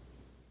level,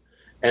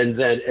 and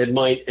then it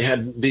might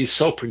be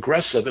so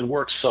progressive and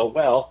work so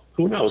well.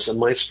 Who knows? It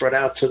might spread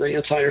out to the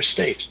entire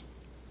state.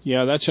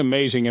 Yeah, that's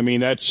amazing. I mean,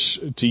 that's,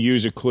 to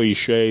use a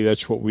cliche,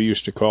 that's what we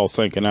used to call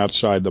thinking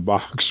outside the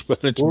box, but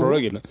it's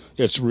brilliant.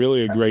 It's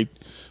really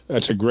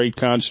that's a great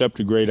concept,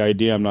 a great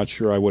idea. I'm not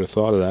sure I would have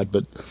thought of that,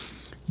 but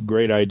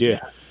great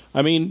idea. Yeah.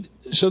 I mean,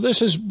 so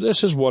this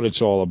is what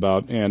it's all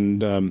about,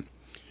 and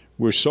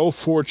we're so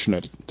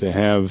fortunate to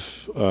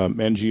have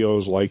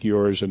NGOs like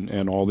yours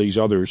and all these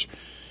others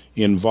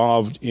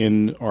involved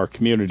in our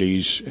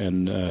communities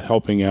and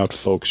helping out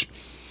folks.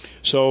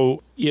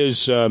 So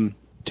is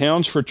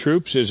Towns for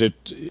Troops, is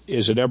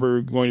it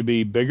ever going to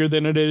be bigger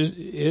than it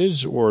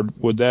is, or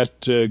would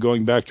that,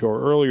 going back to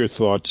our earlier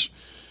thoughts,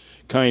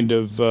 kind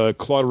of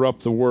clutter up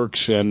the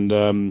works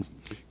and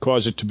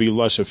cause it to be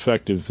less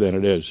effective than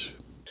it is?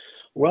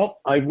 Well,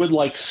 I would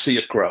like to see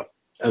it grow,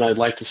 and I'd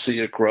like to see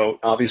it grow,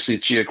 obviously,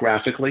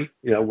 geographically,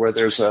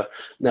 where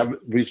now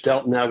we've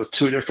dealt now with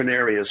two different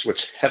areas,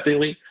 which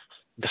heavily,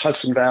 the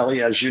Hudson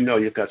Valley, as you know,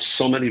 you've got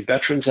so many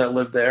veterans that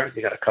live there.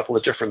 You got a couple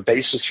of different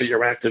bases for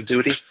your active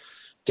duty.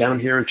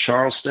 Down here in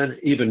Charleston,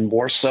 even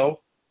more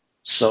so.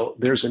 So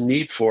there's a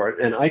need for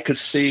it. And I could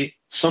see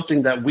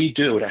something that we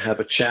do to have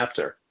a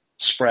chapter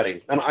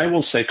spreading. And I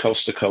won't say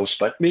coast to coast,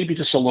 but maybe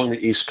just along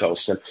the East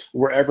Coast and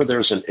wherever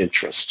there's an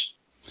interest.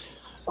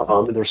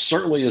 There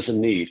certainly is a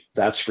need,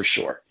 that's for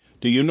sure.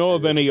 Do you know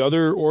of any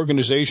other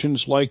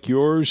organizations like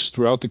yours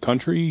throughout the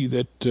country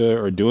that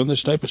are doing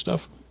this type of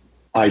stuff?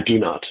 I do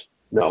not.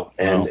 No.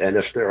 And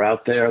if they're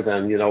out there,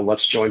 then,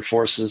 let's join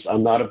forces.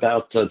 I'm not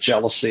about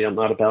jealousy. I'm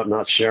not about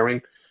not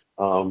sharing,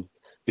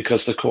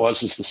 because the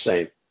cause is the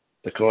same.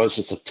 The cause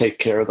is to take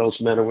care of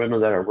those men and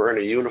women that are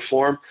wearing a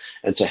uniform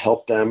and to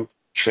help them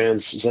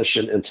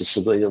transition into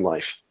civilian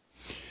life.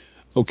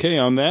 Okay.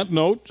 On that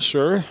note,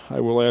 sir,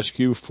 I will ask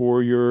you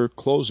for your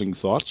closing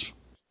thoughts.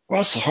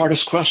 Well, it's the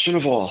hardest question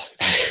of all.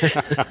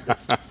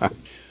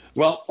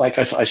 Well, like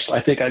I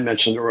think I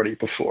mentioned already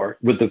before,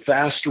 with the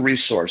vast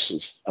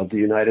resources of the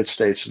United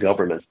States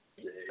government,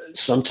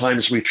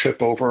 sometimes we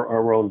trip over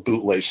our own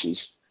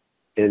bootlaces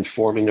in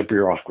forming a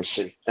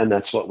bureaucracy, and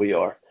that's what we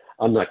are.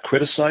 I'm not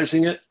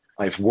criticizing it.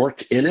 I've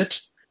worked in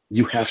it.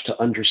 You have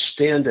to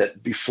understand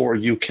it before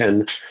you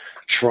can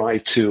try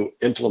to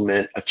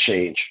implement a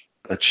change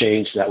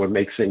that would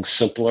make things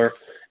simpler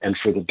and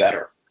for the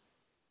better.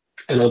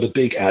 And I'm a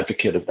big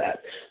advocate of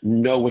that.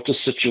 Know what the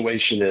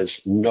situation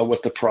is, know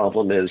what the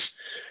problem is.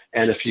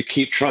 And if you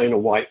keep trying to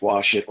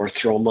whitewash it or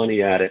throw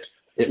money at it,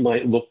 it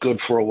might look good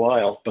for a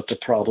while, but the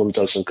problem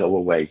doesn't go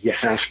away. You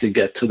have to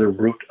get to the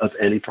root of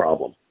any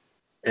problem.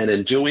 And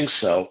in doing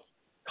so,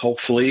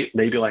 hopefully,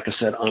 maybe like I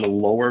said, on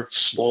a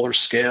smaller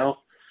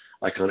scale,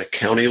 like on a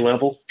county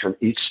level from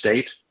each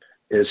state,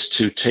 is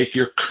to take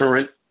your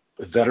current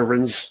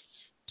veterans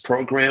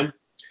program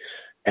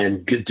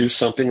and do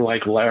something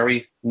like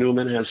Larry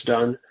Newman has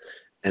done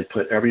and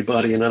put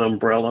everybody in an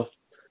umbrella,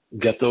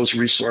 get those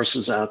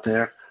resources out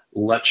there,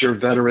 let your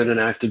veteran and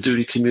active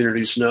duty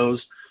communities know,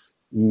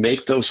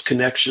 make those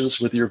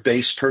connections with your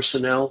base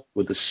personnel,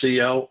 with the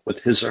CO, with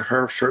his or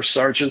her first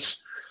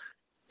sergeants,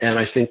 and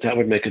I think that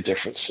would make a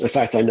difference. In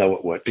fact, I know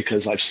it would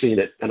because I've seen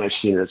it, and I've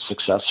seen it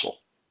successful.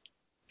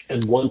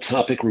 And one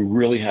topic we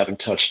really haven't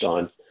touched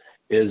on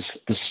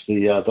is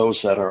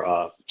those that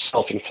are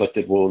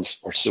self-inflicted wounds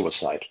or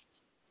suicide.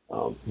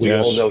 We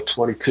all know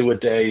 22 a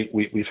day.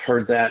 We've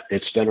heard that.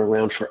 It's been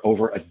around for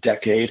over a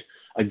decade.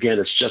 Again,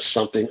 it's just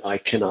something I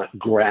cannot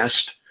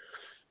grasp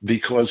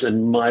because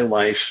in my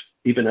life,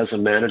 even as a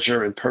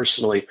manager and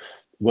personally,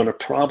 when a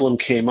problem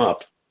came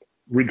up,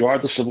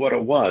 regardless of what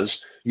it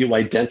was, you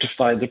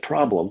identified the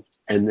problem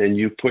and then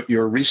you put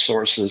your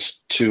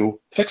resources to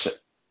fix it,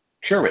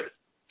 cure it,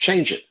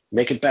 change it,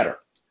 make it better.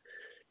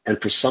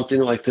 And for something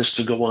like this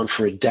to go on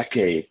for a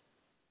decade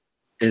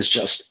is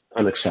just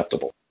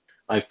unacceptable.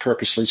 I've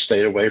purposely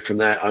stayed away from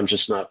that. I'm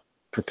just not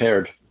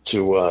prepared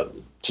to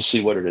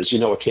see what it is.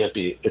 It can't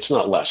be, it's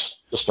not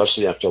less,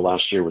 especially after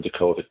last year with the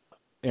COVID.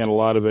 And a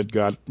lot of it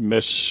got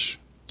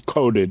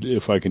miscoded,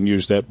 if I can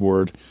use that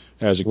word,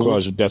 as a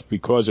cause of death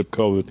because of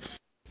COVID.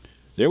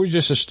 There was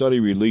just a study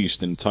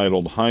released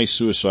entitled High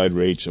Suicide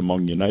Rates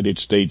Among United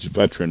States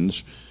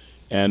Veterans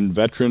and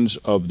Veterans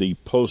of the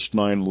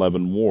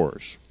Post-9/11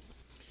 Wars.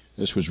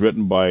 This was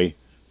written by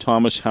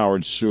Thomas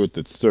Howard Stewart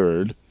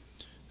III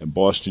at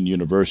Boston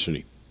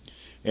University.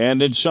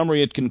 And in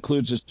summary, it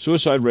concludes that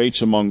suicide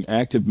rates among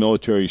active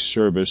military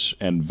service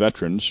and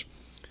veterans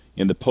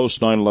in the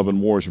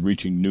post-9/11 wars are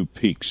reaching new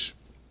peaks.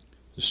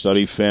 The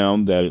study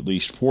found that at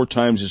least 4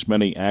 times as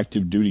many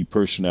active duty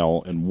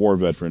personnel and war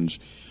veterans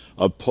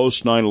of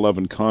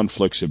post-9/11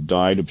 conflicts have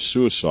died of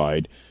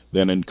suicide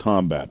than in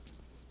combat.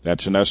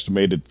 That's an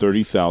estimated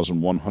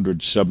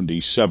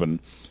 30,177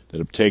 that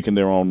have taken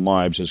their own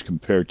lives as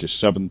compared to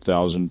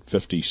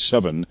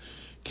 7,057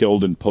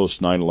 killed in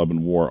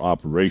post-9/11 war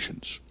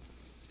operations.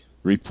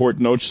 The report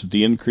notes that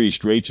the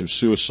increased rates of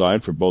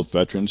suicide for both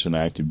veterans and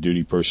active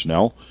duty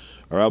personnel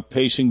are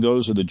outpacing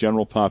those of the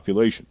general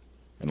population,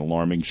 an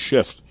alarming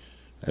shift,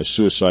 as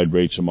suicide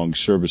rates among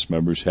service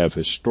members have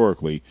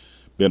historically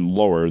been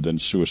lower than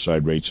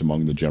suicide rates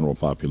among the general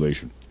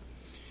population.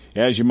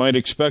 As you might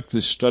expect,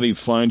 this study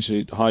finds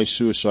that high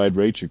suicide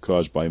rates are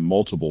caused by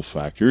multiple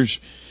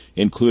factors,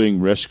 including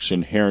risks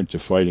inherent to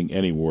fighting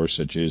any war,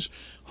 such as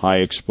high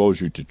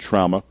exposure to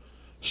trauma,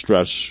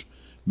 stress,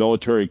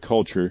 military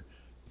culture,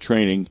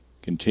 training,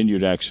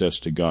 continued access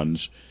to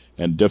guns,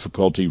 and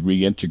difficulty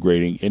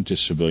reintegrating into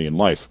civilian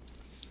life.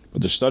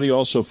 But the study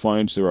also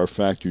finds there are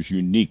factors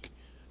unique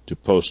to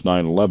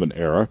post-9/11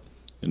 era,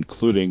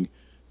 including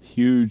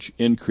huge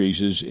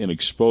increases in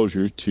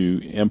exposure to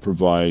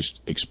improvised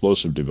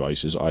explosive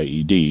devices,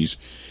 IEDs,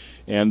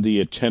 and the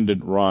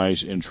attendant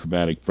rise in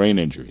traumatic brain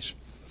injuries,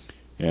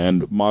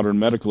 and modern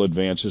medical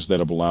advances that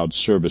have allowed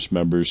service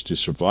members to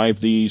survive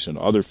these and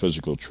other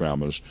physical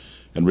traumas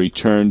and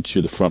return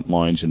to the front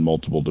lines in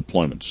multiple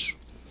deployments.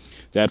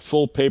 That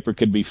full paper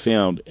can be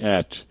found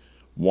at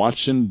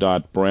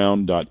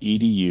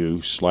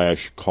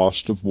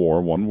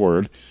watson.brown.edu/costofwar, one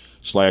word,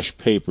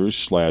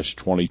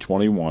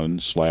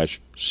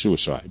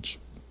 /papers/2021/suicides.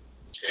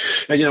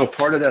 And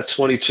part of that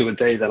 22 a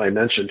day that I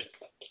mentioned,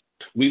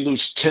 we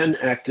lose 10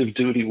 active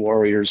duty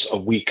warriors a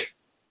week.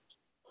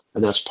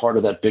 And that's part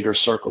of that bigger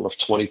circle of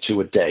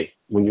 22 a day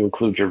when you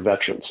include your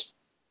veterans.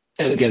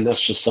 And again,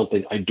 that's just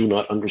something I do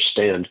not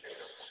understand.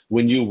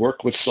 When you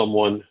work with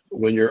someone,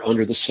 when you're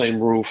under the same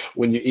roof,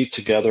 when you eat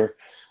together,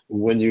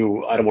 when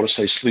you, I don't want to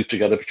say sleep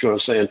together, but you know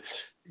what I'm saying,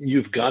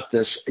 you've got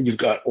this, you've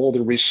got all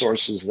the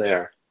resources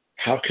there.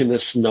 How can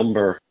this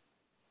number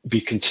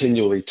be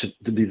continually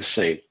to be the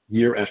same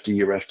year after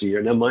year after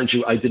year? Now, mind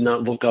you, I did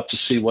not look up to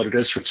see what it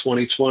is for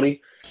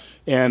 2020.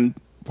 And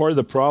part of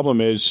the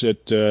problem is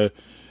that,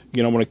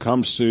 when it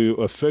comes to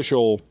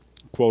official,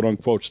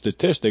 quote-unquote,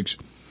 statistics,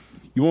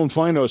 you won't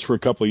find those for a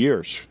couple of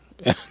years.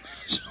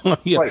 So,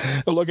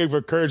 right. Looking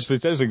for current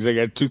statistics, I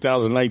got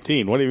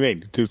 2019. What do you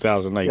mean,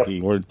 2019?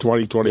 Yep. We're in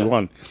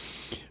 2021. Yep.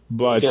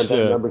 But again,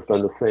 that number's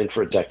been the same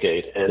for a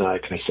decade. And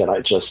like I said,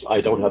 I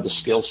don't have the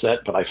skill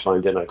set, but I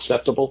find it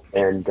unacceptable.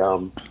 And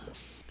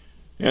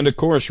of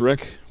course,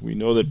 Rick, we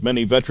know that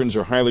many veterans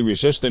are highly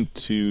resistant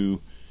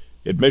to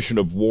admission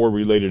of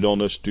war-related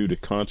illness due to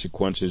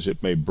consequences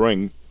it may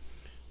bring.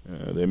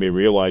 They may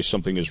realize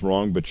something is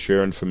wrong, but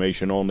share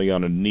information only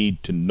on a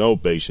need-to-know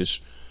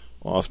basis,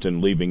 often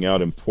leaving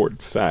out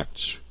important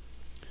facts.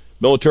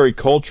 Military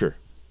culture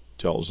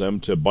tells them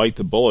to bite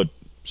the bullet,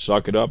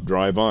 suck it up,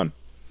 drive on.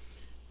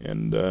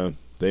 And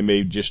they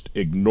may just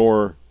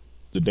ignore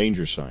the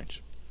danger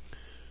signs.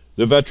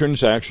 The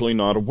veteran's actually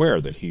not aware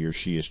that he or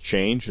she has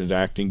changed and is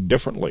acting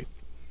differently.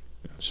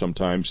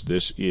 Sometimes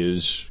this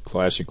is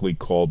classically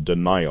called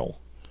denial.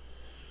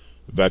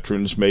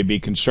 Veterans may be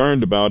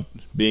concerned about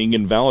being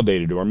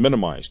invalidated or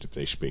minimized if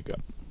they speak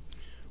up.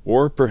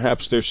 Or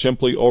perhaps they're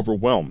simply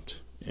overwhelmed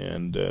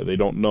and they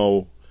don't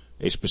know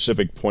a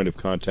specific point of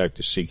contact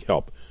to seek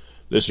help.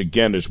 This,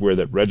 again, is where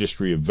that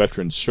registry of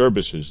veteran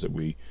services that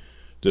we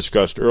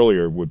discussed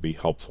earlier would be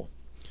helpful.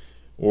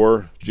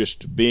 Or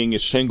just being a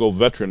single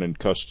veteran in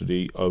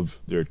custody of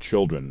their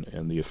children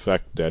and the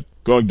effect that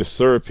going to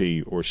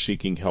therapy or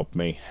seeking help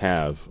may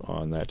have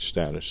on that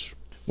status.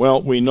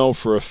 Well, we know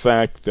for a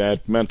fact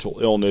that mental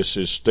illness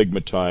is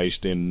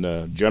stigmatized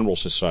in general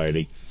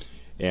society,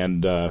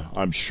 and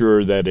I'm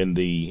sure that in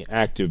the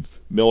active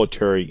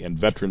military and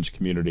veterans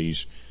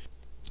communities,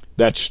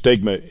 that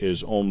stigma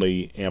is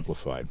only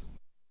amplified.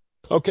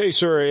 Okay,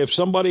 sir, if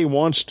somebody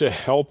wants to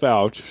help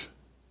out,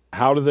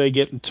 how do they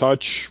get in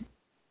touch?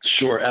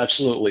 Sure,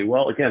 absolutely.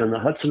 Well, again, in the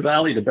Hudson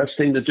Valley, the best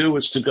thing to do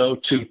is to go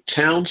to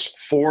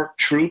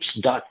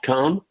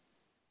towns4troops.com.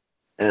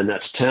 And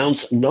that's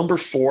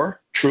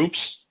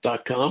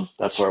towns4troops.com.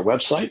 That's our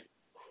website.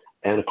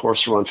 And of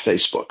course, we're on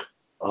Facebook.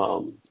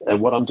 And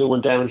what I'm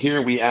doing down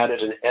here, we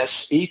added an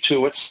SE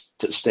to it.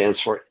 It stands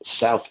for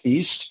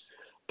Southeast.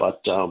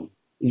 But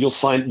you'll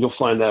find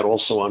that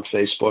also on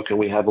Facebook. And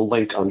we have a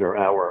link under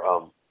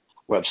our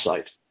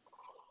website.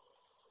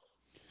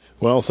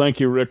 Well, thank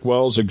you, Rick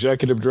Wells,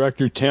 Executive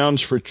Director,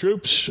 Towns for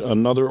Troops,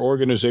 another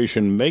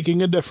organization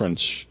making a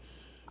difference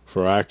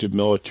for active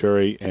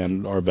military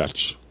and our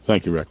vets.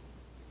 Thank you, Rick.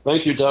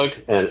 Thank you, Doug,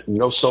 and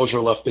no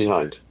soldier left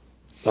behind.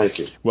 Thank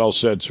you. Well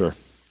said, sir.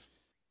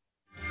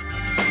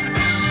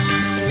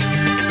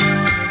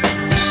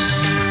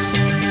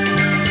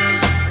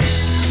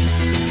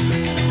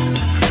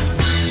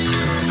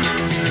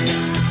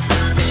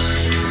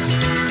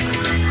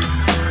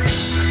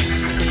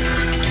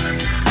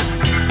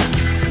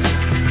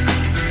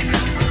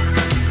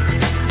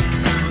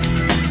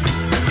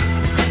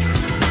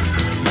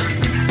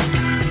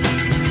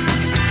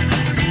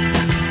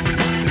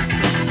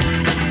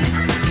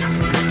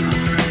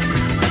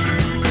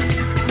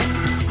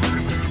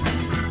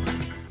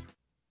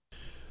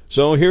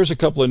 So here's a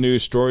couple of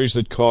news stories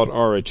that caught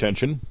our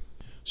attention.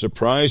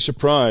 Surprise,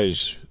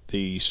 surprise,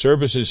 the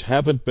services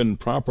haven't been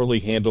properly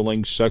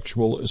handling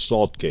sexual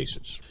assault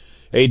cases.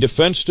 A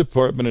Defense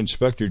Department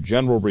Inspector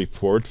General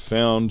report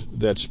found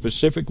that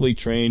specifically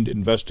trained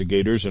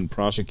investigators and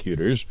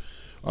prosecutors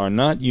are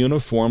not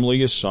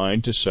uniformly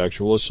assigned to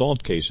sexual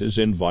assault cases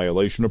in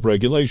violation of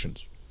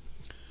regulations.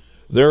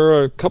 There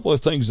are a couple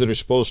of things that are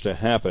supposed to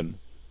happen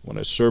when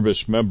a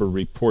service member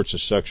reports a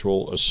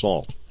sexual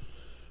assault.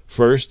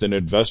 First, an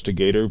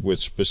investigator with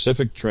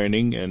specific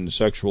training in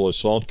sexual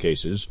assault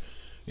cases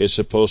is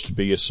supposed to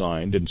be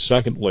assigned, and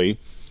secondly,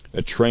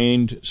 a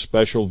trained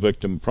special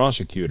victim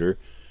prosecutor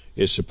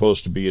is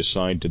supposed to be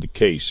assigned to the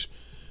case,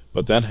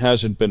 but that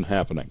hasn't been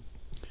happening.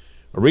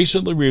 A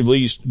recently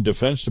released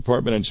Defense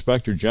Department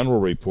Inspector General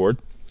report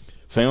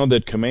found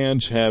that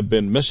commands have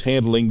been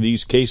mishandling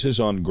these cases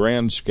on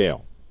grand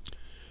scale.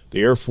 The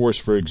Air Force,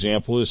 for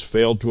example, has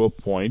failed to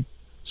appoint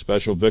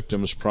special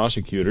victims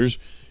prosecutors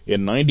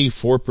in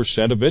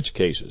 94% of its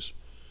cases.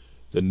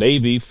 The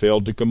Navy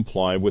failed to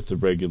comply with the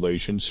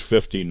regulations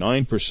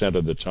 59%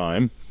 of the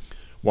time,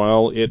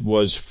 while it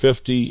was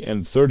 50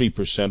 and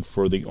 30%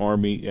 for the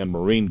Army and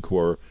Marine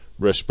Corps,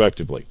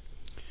 respectively.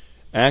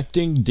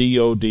 Acting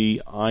DoD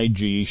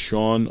IG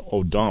Sean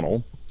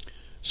O'Donnell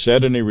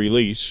said in a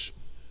release,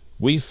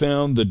 "We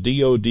found the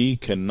DoD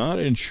cannot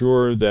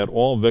ensure that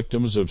all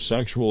victims of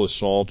sexual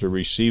assault are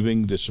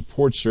receiving the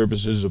support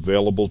services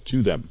available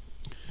to them.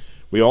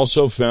 We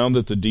also found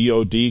that the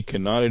DoD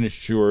cannot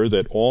ensure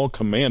that all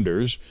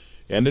commanders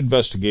and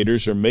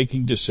investigators are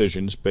making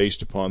decisions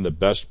based upon the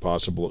best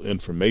possible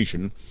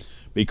information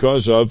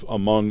because of,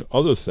 among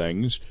other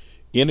things,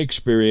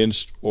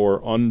 inexperienced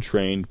or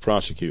untrained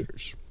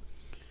prosecutors."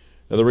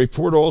 Now, the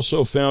report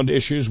also found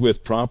issues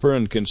with proper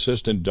and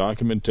consistent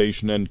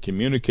documentation and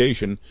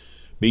communication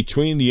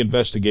between the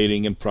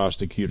investigating and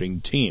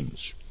prosecuting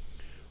teams.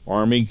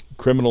 Army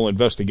Criminal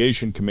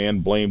Investigation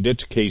Command blamed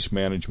its case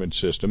management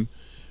system,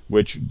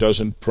 which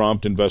doesn't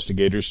prompt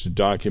investigators to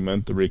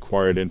document the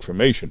required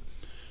information,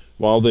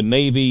 while the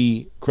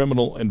Navy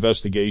Criminal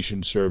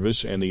Investigation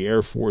Service and the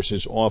Air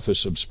Force's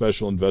Office of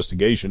Special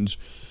Investigations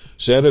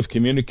said if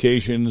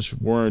communications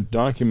weren't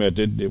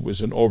documented, it was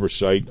an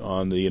oversight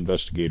on the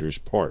investigators'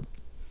 part.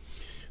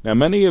 Now,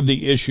 many of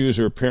the issues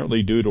are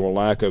apparently due to a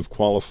lack of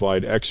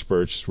qualified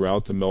experts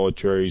throughout the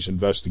military's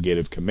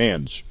investigative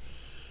commands.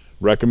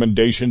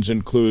 Recommendations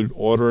include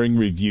ordering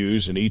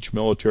reviews in each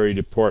military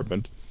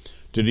department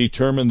to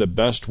determine the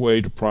best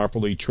way to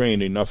properly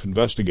train enough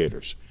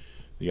investigators.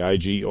 The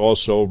IG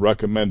also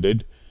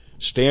recommended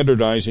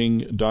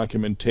standardizing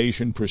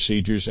documentation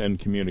procedures and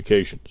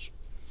communications.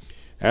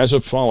 As a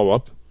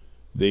follow-up,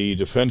 the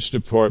Defense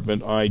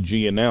Department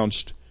IG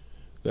announced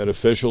that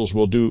officials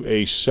will do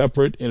a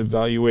separate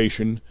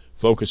evaluation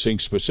focusing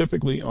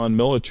specifically on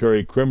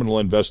military criminal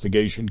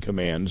investigation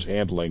commands'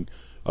 handling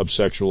of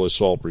sexual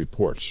assault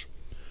reports.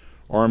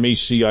 Army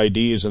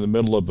CID is in the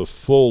middle of a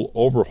full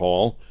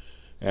overhaul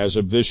as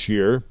of this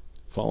year,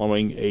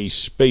 following a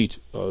spate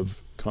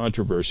of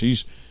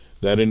controversies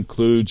that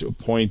includes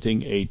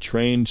appointing a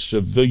trained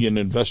civilian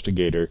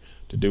investigator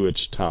to do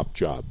its top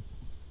job.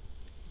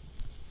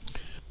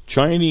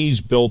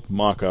 Chinese-built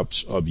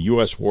mock-ups of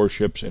U.S.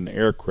 warships and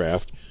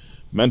aircraft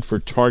meant for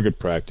target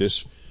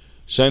practice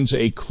sends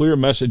a clear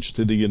message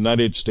to the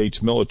United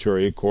States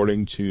military,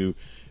 according to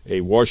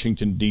a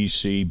Washington,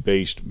 D.C.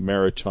 based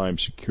maritime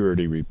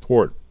security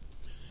report.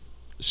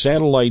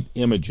 Satellite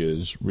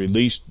images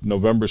released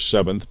November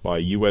 7th by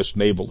U.S.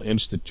 Naval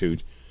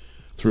Institute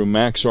through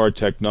Maxar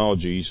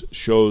Technologies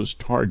shows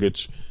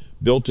targets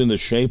built in the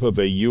shape of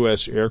a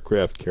U.S.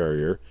 aircraft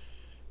carrier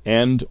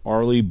and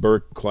Arleigh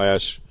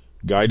Burke-class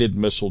guided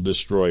missile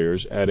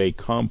destroyers at a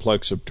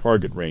complex of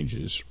target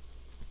ranges.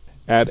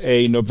 At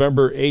a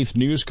November 8th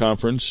news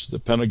conference, the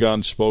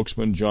Pentagon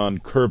spokesman John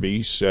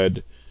Kirby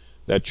said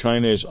that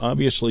China is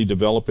obviously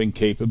developing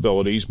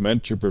capabilities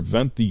meant to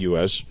prevent the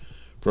U.S.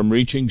 from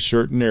reaching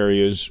certain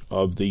areas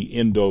of the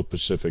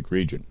Indo-Pacific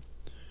region.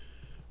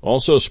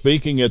 Also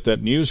speaking at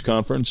that news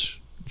conference,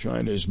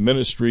 China's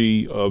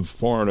Ministry of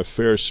Foreign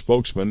Affairs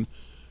spokesman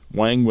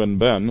Wang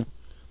Wenbin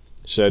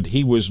said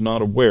he was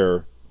not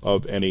aware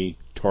of any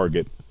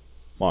target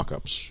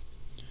mock-ups.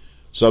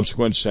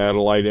 Subsequent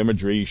satellite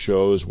imagery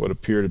shows what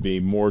appear to be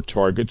more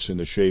targets in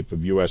the shape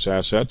of U.S.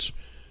 assets.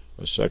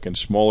 A second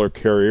smaller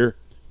carrier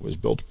was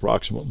built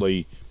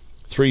approximately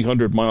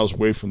 300 miles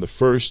away from the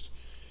first,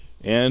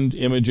 and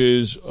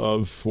images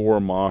of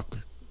 4 mock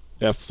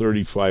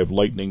F-35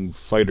 Lightning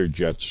fighter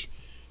jets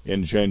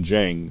in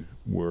Zhejiang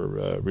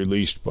were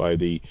released by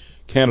the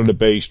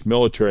Canada-based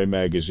military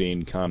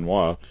magazine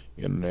Kanhua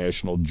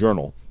International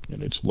Journal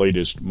in its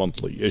latest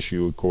monthly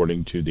issue,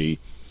 according to the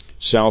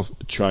South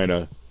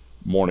China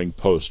Morning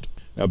Post.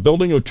 Now,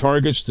 building of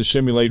targets to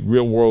simulate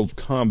real-world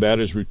combat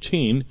is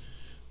routine,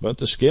 but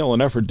the scale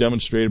and effort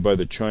demonstrated by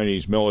the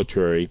Chinese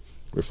military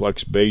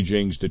reflects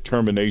Beijing's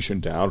determination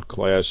to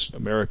outclass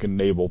American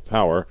naval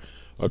power,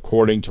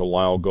 according to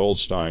Lyle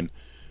Goldstein,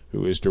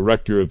 who is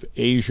Director of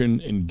Asian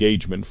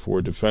Engagement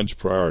for Defense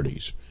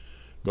Priorities.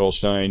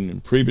 Goldstein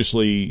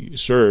previously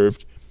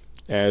served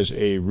as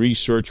a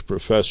research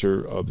professor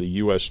of the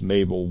U.S.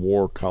 Naval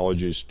War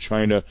College's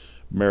China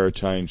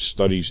Maritime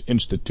Studies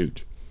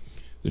Institute.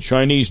 The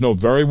Chinese know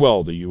very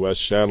well the U.S.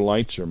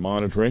 satellites are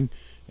monitoring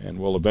and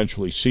will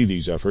eventually see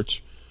these efforts.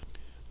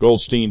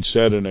 Goldstein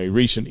said in a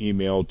recent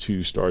email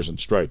to Stars and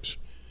Stripes,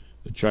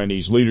 the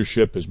Chinese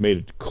leadership has made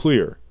it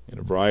clear in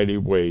a variety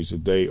of ways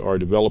that they are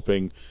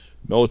developing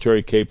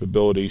military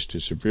capabilities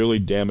to severely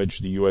damage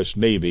the U.S.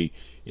 Navy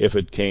if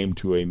it came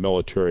to a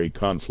military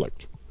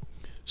conflict.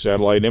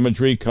 Satellite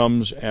imagery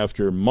comes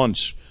after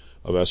months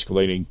of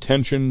escalating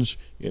tensions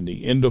in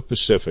the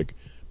Indo-Pacific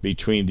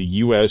between the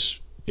U.S.,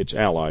 its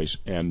allies,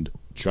 and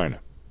China.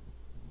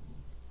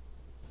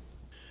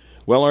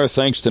 Well, our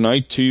thanks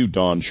tonight to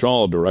Dawn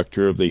Schaal,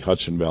 Director of the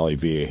Hudson Valley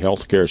VA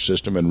Healthcare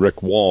System, and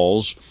Rick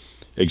Walls,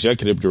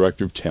 Executive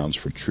Director of Towns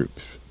for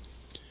Troops.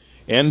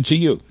 And to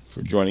you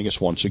for joining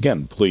us once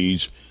again.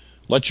 Please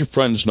let your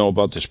friends know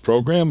about this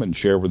program and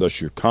share with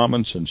us your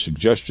comments and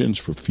suggestions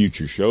for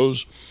future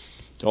shows.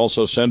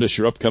 Also, send us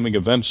your upcoming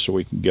events so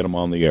we can get them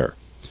on the air.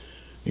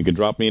 You can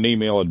drop me an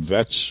email at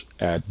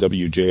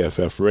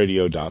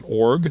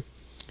vets@wjffradio.org.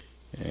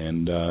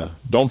 And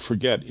don't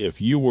forget,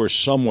 if you or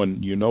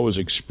someone you know is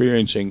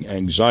experiencing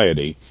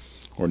anxiety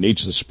or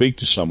needs to speak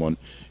to someone,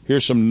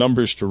 here's some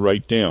numbers to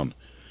write down.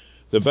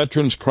 The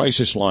Veterans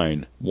Crisis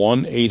Line,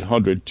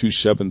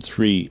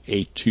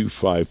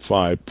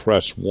 1-800-273-8255,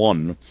 press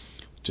 1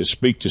 to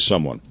speak to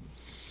someone.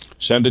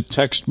 Send a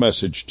text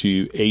message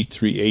to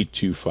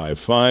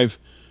 838255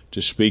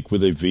 to speak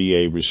with a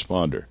VA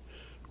responder.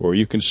 Or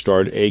you can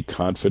start a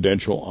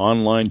confidential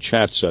online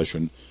chat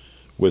session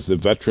with the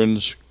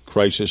Veterans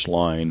Crisis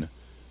Line,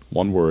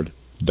 one word,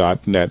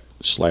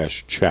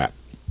 .net/chat.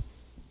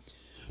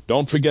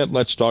 Don't forget,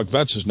 Let's Talk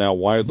Vets is now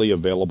widely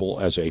available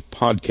as a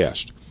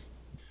podcast.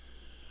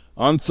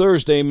 On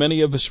Thursday,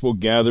 many of us will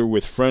gather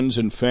with friends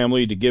and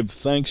family to give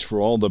thanks for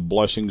all the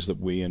blessings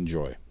that we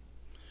enjoy.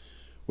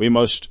 We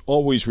must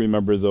always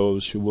remember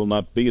those who will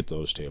not be at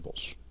those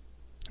tables.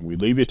 And we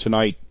leave you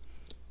tonight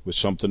with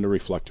something to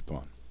reflect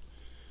upon.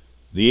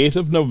 The 8th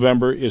of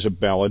November is a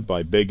ballad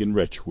by Big and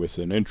Rich with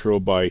an intro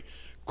by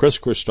Chris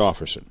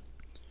Christopherson.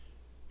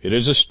 It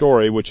is a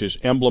story which is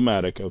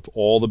emblematic of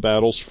all the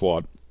battles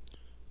fought,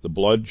 the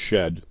blood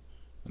shed,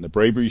 and the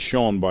bravery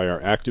shown by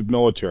our active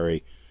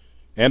military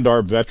and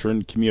our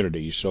veteran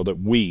communities so that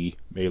we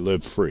may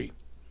live free.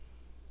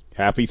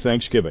 Happy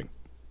Thanksgiving.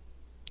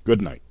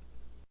 Good night.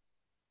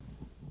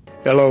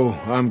 Hello,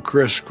 I'm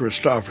Chris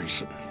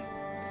Christopherson.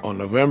 On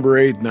November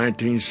 8,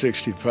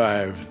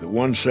 1965, the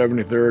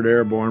 173rd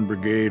Airborne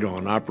Brigade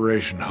on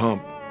Operation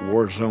Hump,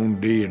 War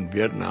Zone D in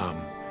Vietnam,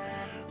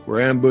 were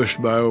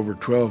ambushed by over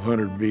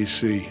 1,200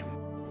 VC.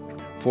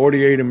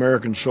 48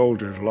 American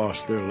soldiers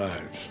lost their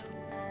lives.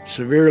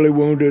 Severely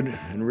wounded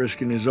and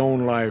risking his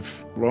own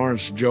life,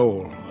 Lawrence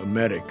Joel, a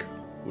medic,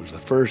 was the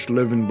first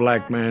living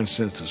black man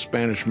since the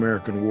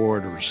Spanish-American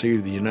War to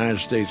receive the United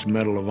States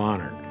Medal of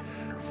Honor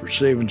for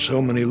saving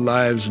so many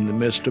lives in the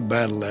midst of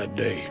battle that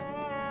day.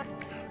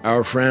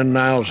 Our friend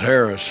Niles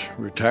Harris,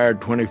 retired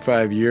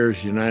 25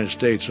 years United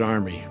States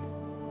Army,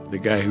 the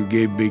guy who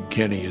gave Big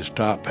Kenny his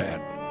top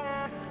hat,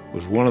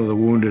 was one of the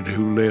wounded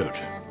who lived.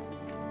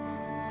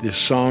 This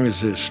song is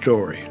his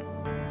story.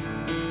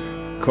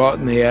 Caught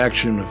in the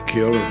action of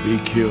kill or be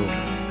killed,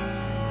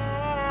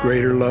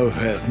 greater love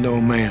hath no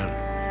man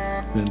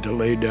than to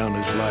lay down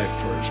his life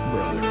for his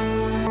brother.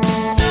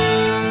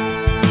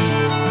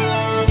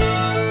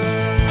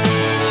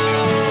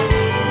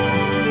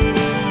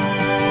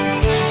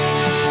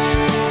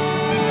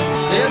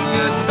 Said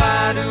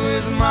goodbye to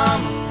his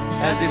mama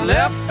as he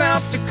left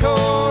South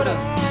Dakota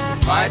to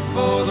fight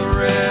for the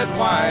red,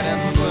 white,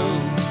 and blue.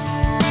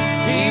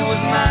 He was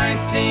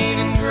 19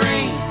 and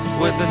green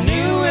with a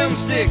new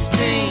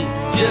M16,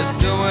 just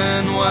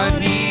doing what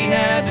he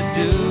had to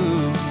do.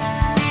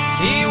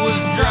 He was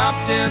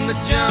dropped in the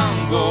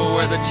jungle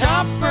where the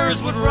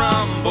choppers would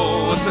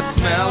rumble with the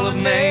smell of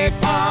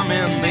napalm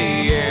in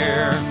the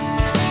air.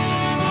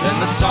 Then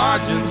the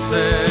sergeant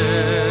said,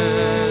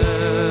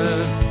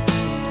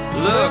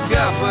 look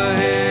up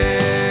ahead.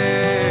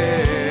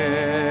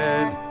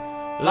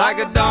 Like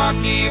a dark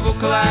evil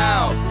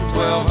cloud,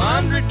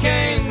 1,200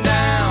 came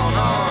down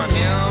on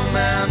him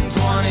and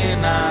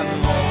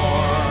 29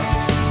 more.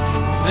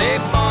 They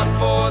fought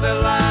for their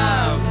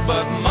lives,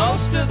 but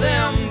most of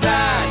them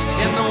died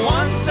in the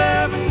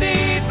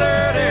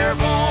 173rd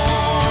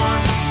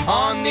Airborne.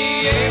 On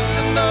the 8th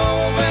of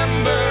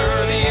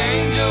November, the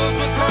angels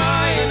were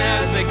crying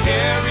as they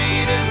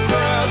carried his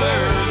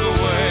brothers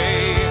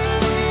away.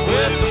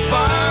 With the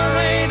fire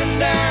raining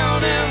down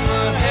and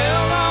the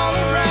hell all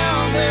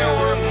around, there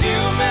were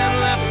few men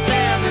left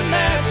standing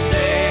that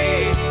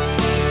day.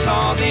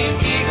 Saw the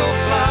eagle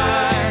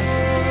fly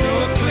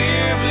through a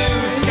clear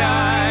blue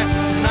sky,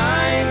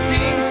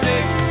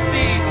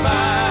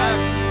 1965,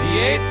 the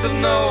 8th of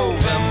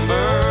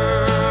November.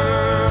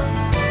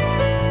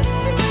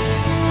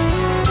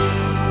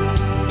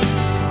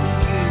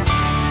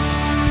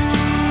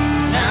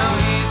 Now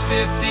he's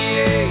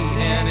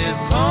 58 and his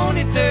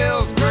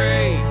ponytail's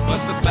gray, but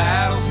the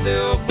battle's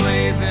still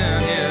blazing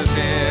in his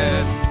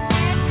head.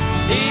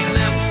 He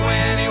limps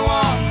when he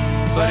walks,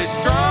 but he's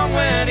strong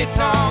when he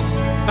talks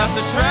about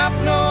the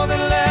shrapnel that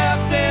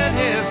left in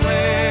his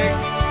leg.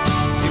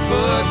 He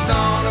puts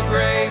on a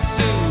gray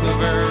suit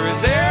over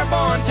his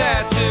airborne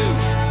tattoo,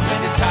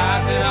 and he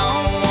ties it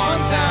on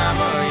one time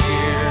a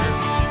year,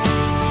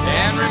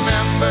 and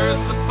remembers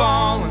the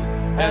fallen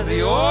as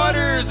he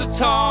orders a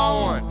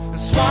tall one and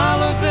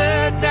swallows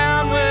it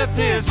down with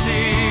his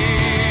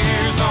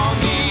tears. On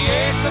the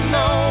 8th of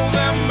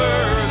November,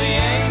 the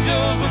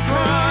angels were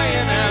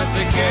crying as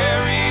they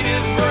carried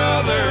his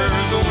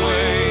brothers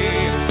away.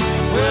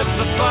 With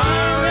the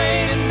fire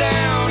raining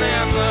down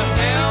and the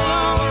hell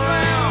all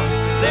around,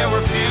 there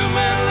were few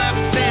men left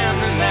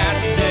standing that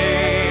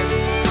day.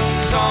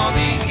 Saw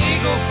the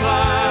eagle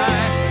fly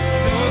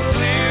through a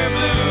clear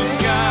blue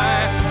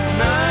sky,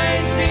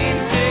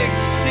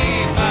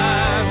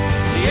 1965,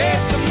 the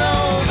 8th of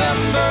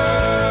November.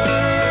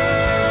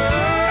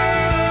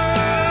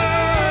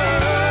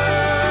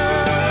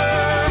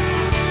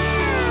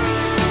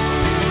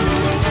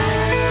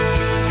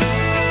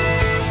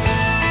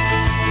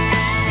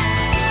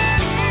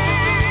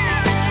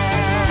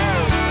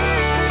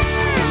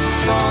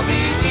 Saw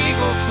the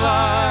eagle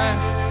fly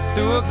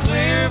through a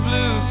clear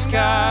blue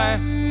sky,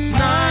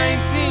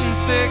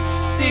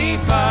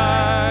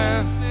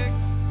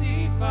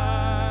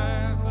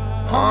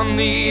 1965. On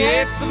the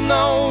 8th of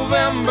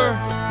November,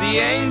 the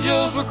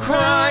angels were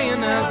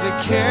crying as they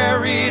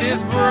carried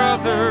his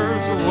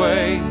brothers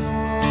away.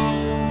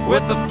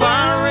 With the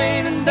fire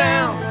raining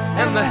down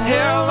and the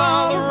hell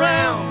all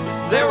around,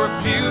 there were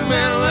few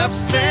men left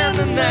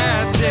standing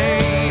that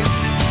day.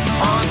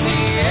 On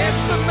the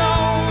 8th of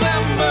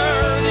November,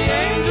 the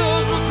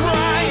angels were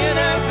crying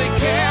as they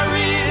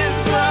carried his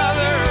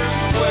brothers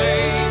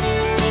away.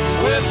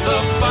 With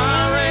the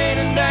fire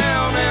raining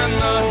down and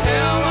the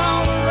hell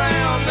all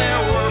around,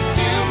 there were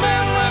few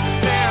men left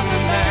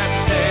standing that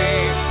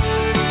day.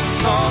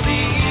 Saw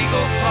the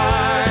eagle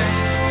fly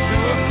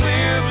through a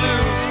clear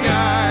blue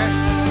sky,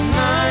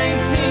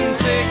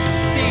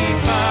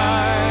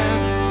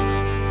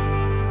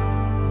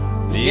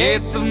 1965, the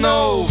 8th of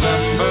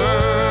November.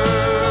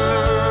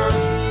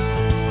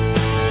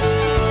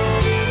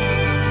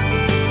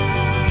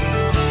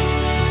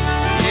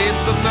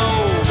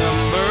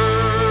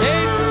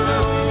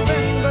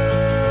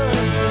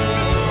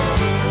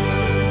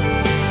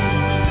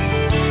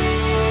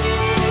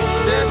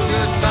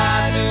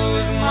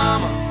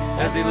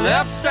 As he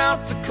left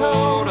South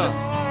Dakota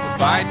to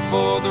fight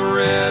for the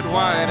red,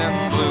 white,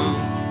 and blue.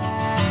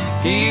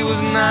 He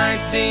was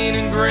 19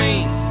 and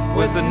green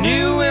with a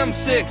new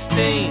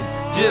M16,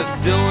 just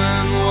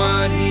doing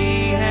what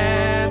he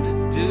had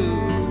to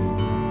do.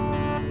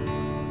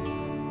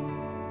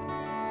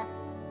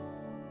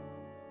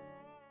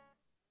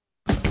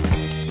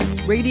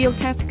 Radio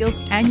Catskill's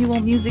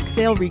annual music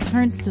sale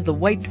returns to the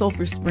White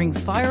Sulphur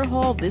Springs Fire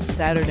Hall this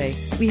Saturday.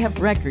 We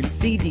have records,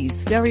 CDs,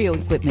 stereo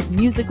equipment,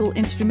 musical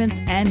instruments,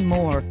 and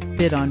more.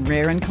 Bid on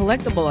rare and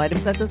collectible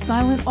items at the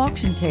silent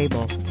auction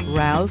table.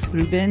 Browse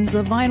through bins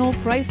of vinyl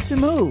priced to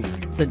move.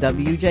 The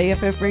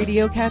WJFF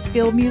Radio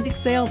Catskill Music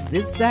Sale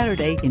this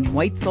Saturday in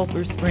White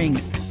Sulphur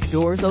Springs.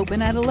 Doors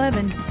open at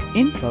 11.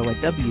 Info at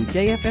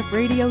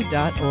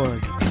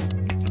WJFFradio.org.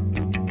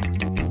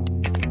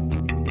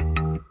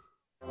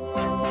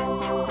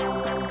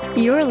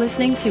 You're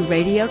listening to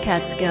Radio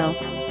Catskill.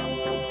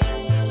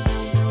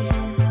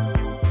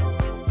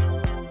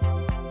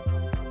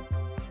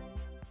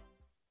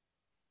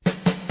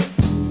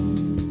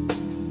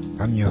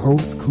 I'm your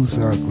host,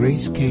 Kusar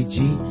Grace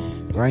KG,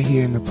 right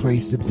here in the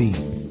place to be.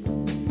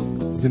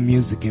 The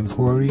Music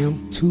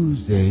Emporium,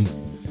 Tuesday,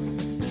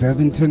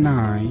 7 to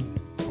 9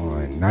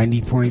 on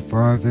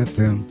 90.5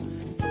 FM,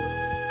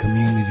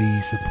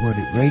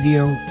 community-supported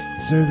radio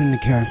serving the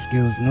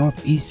Catskills,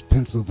 Northeast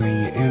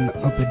Pennsylvania, and the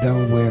Upper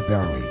Delaware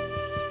Valley.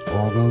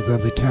 All those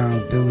other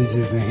towns,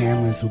 villages, and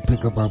hamlets who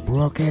pick up our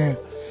broadcast,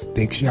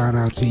 big shout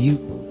out to you.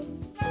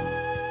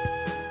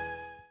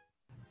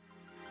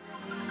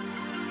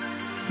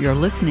 You're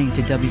listening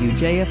to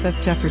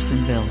WJFF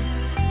Jeffersonville.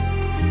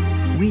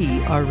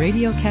 We are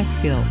Radio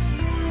Catskill,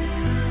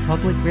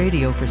 public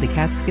radio for the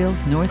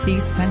Catskills,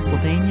 Northeast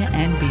Pennsylvania,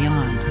 and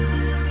beyond.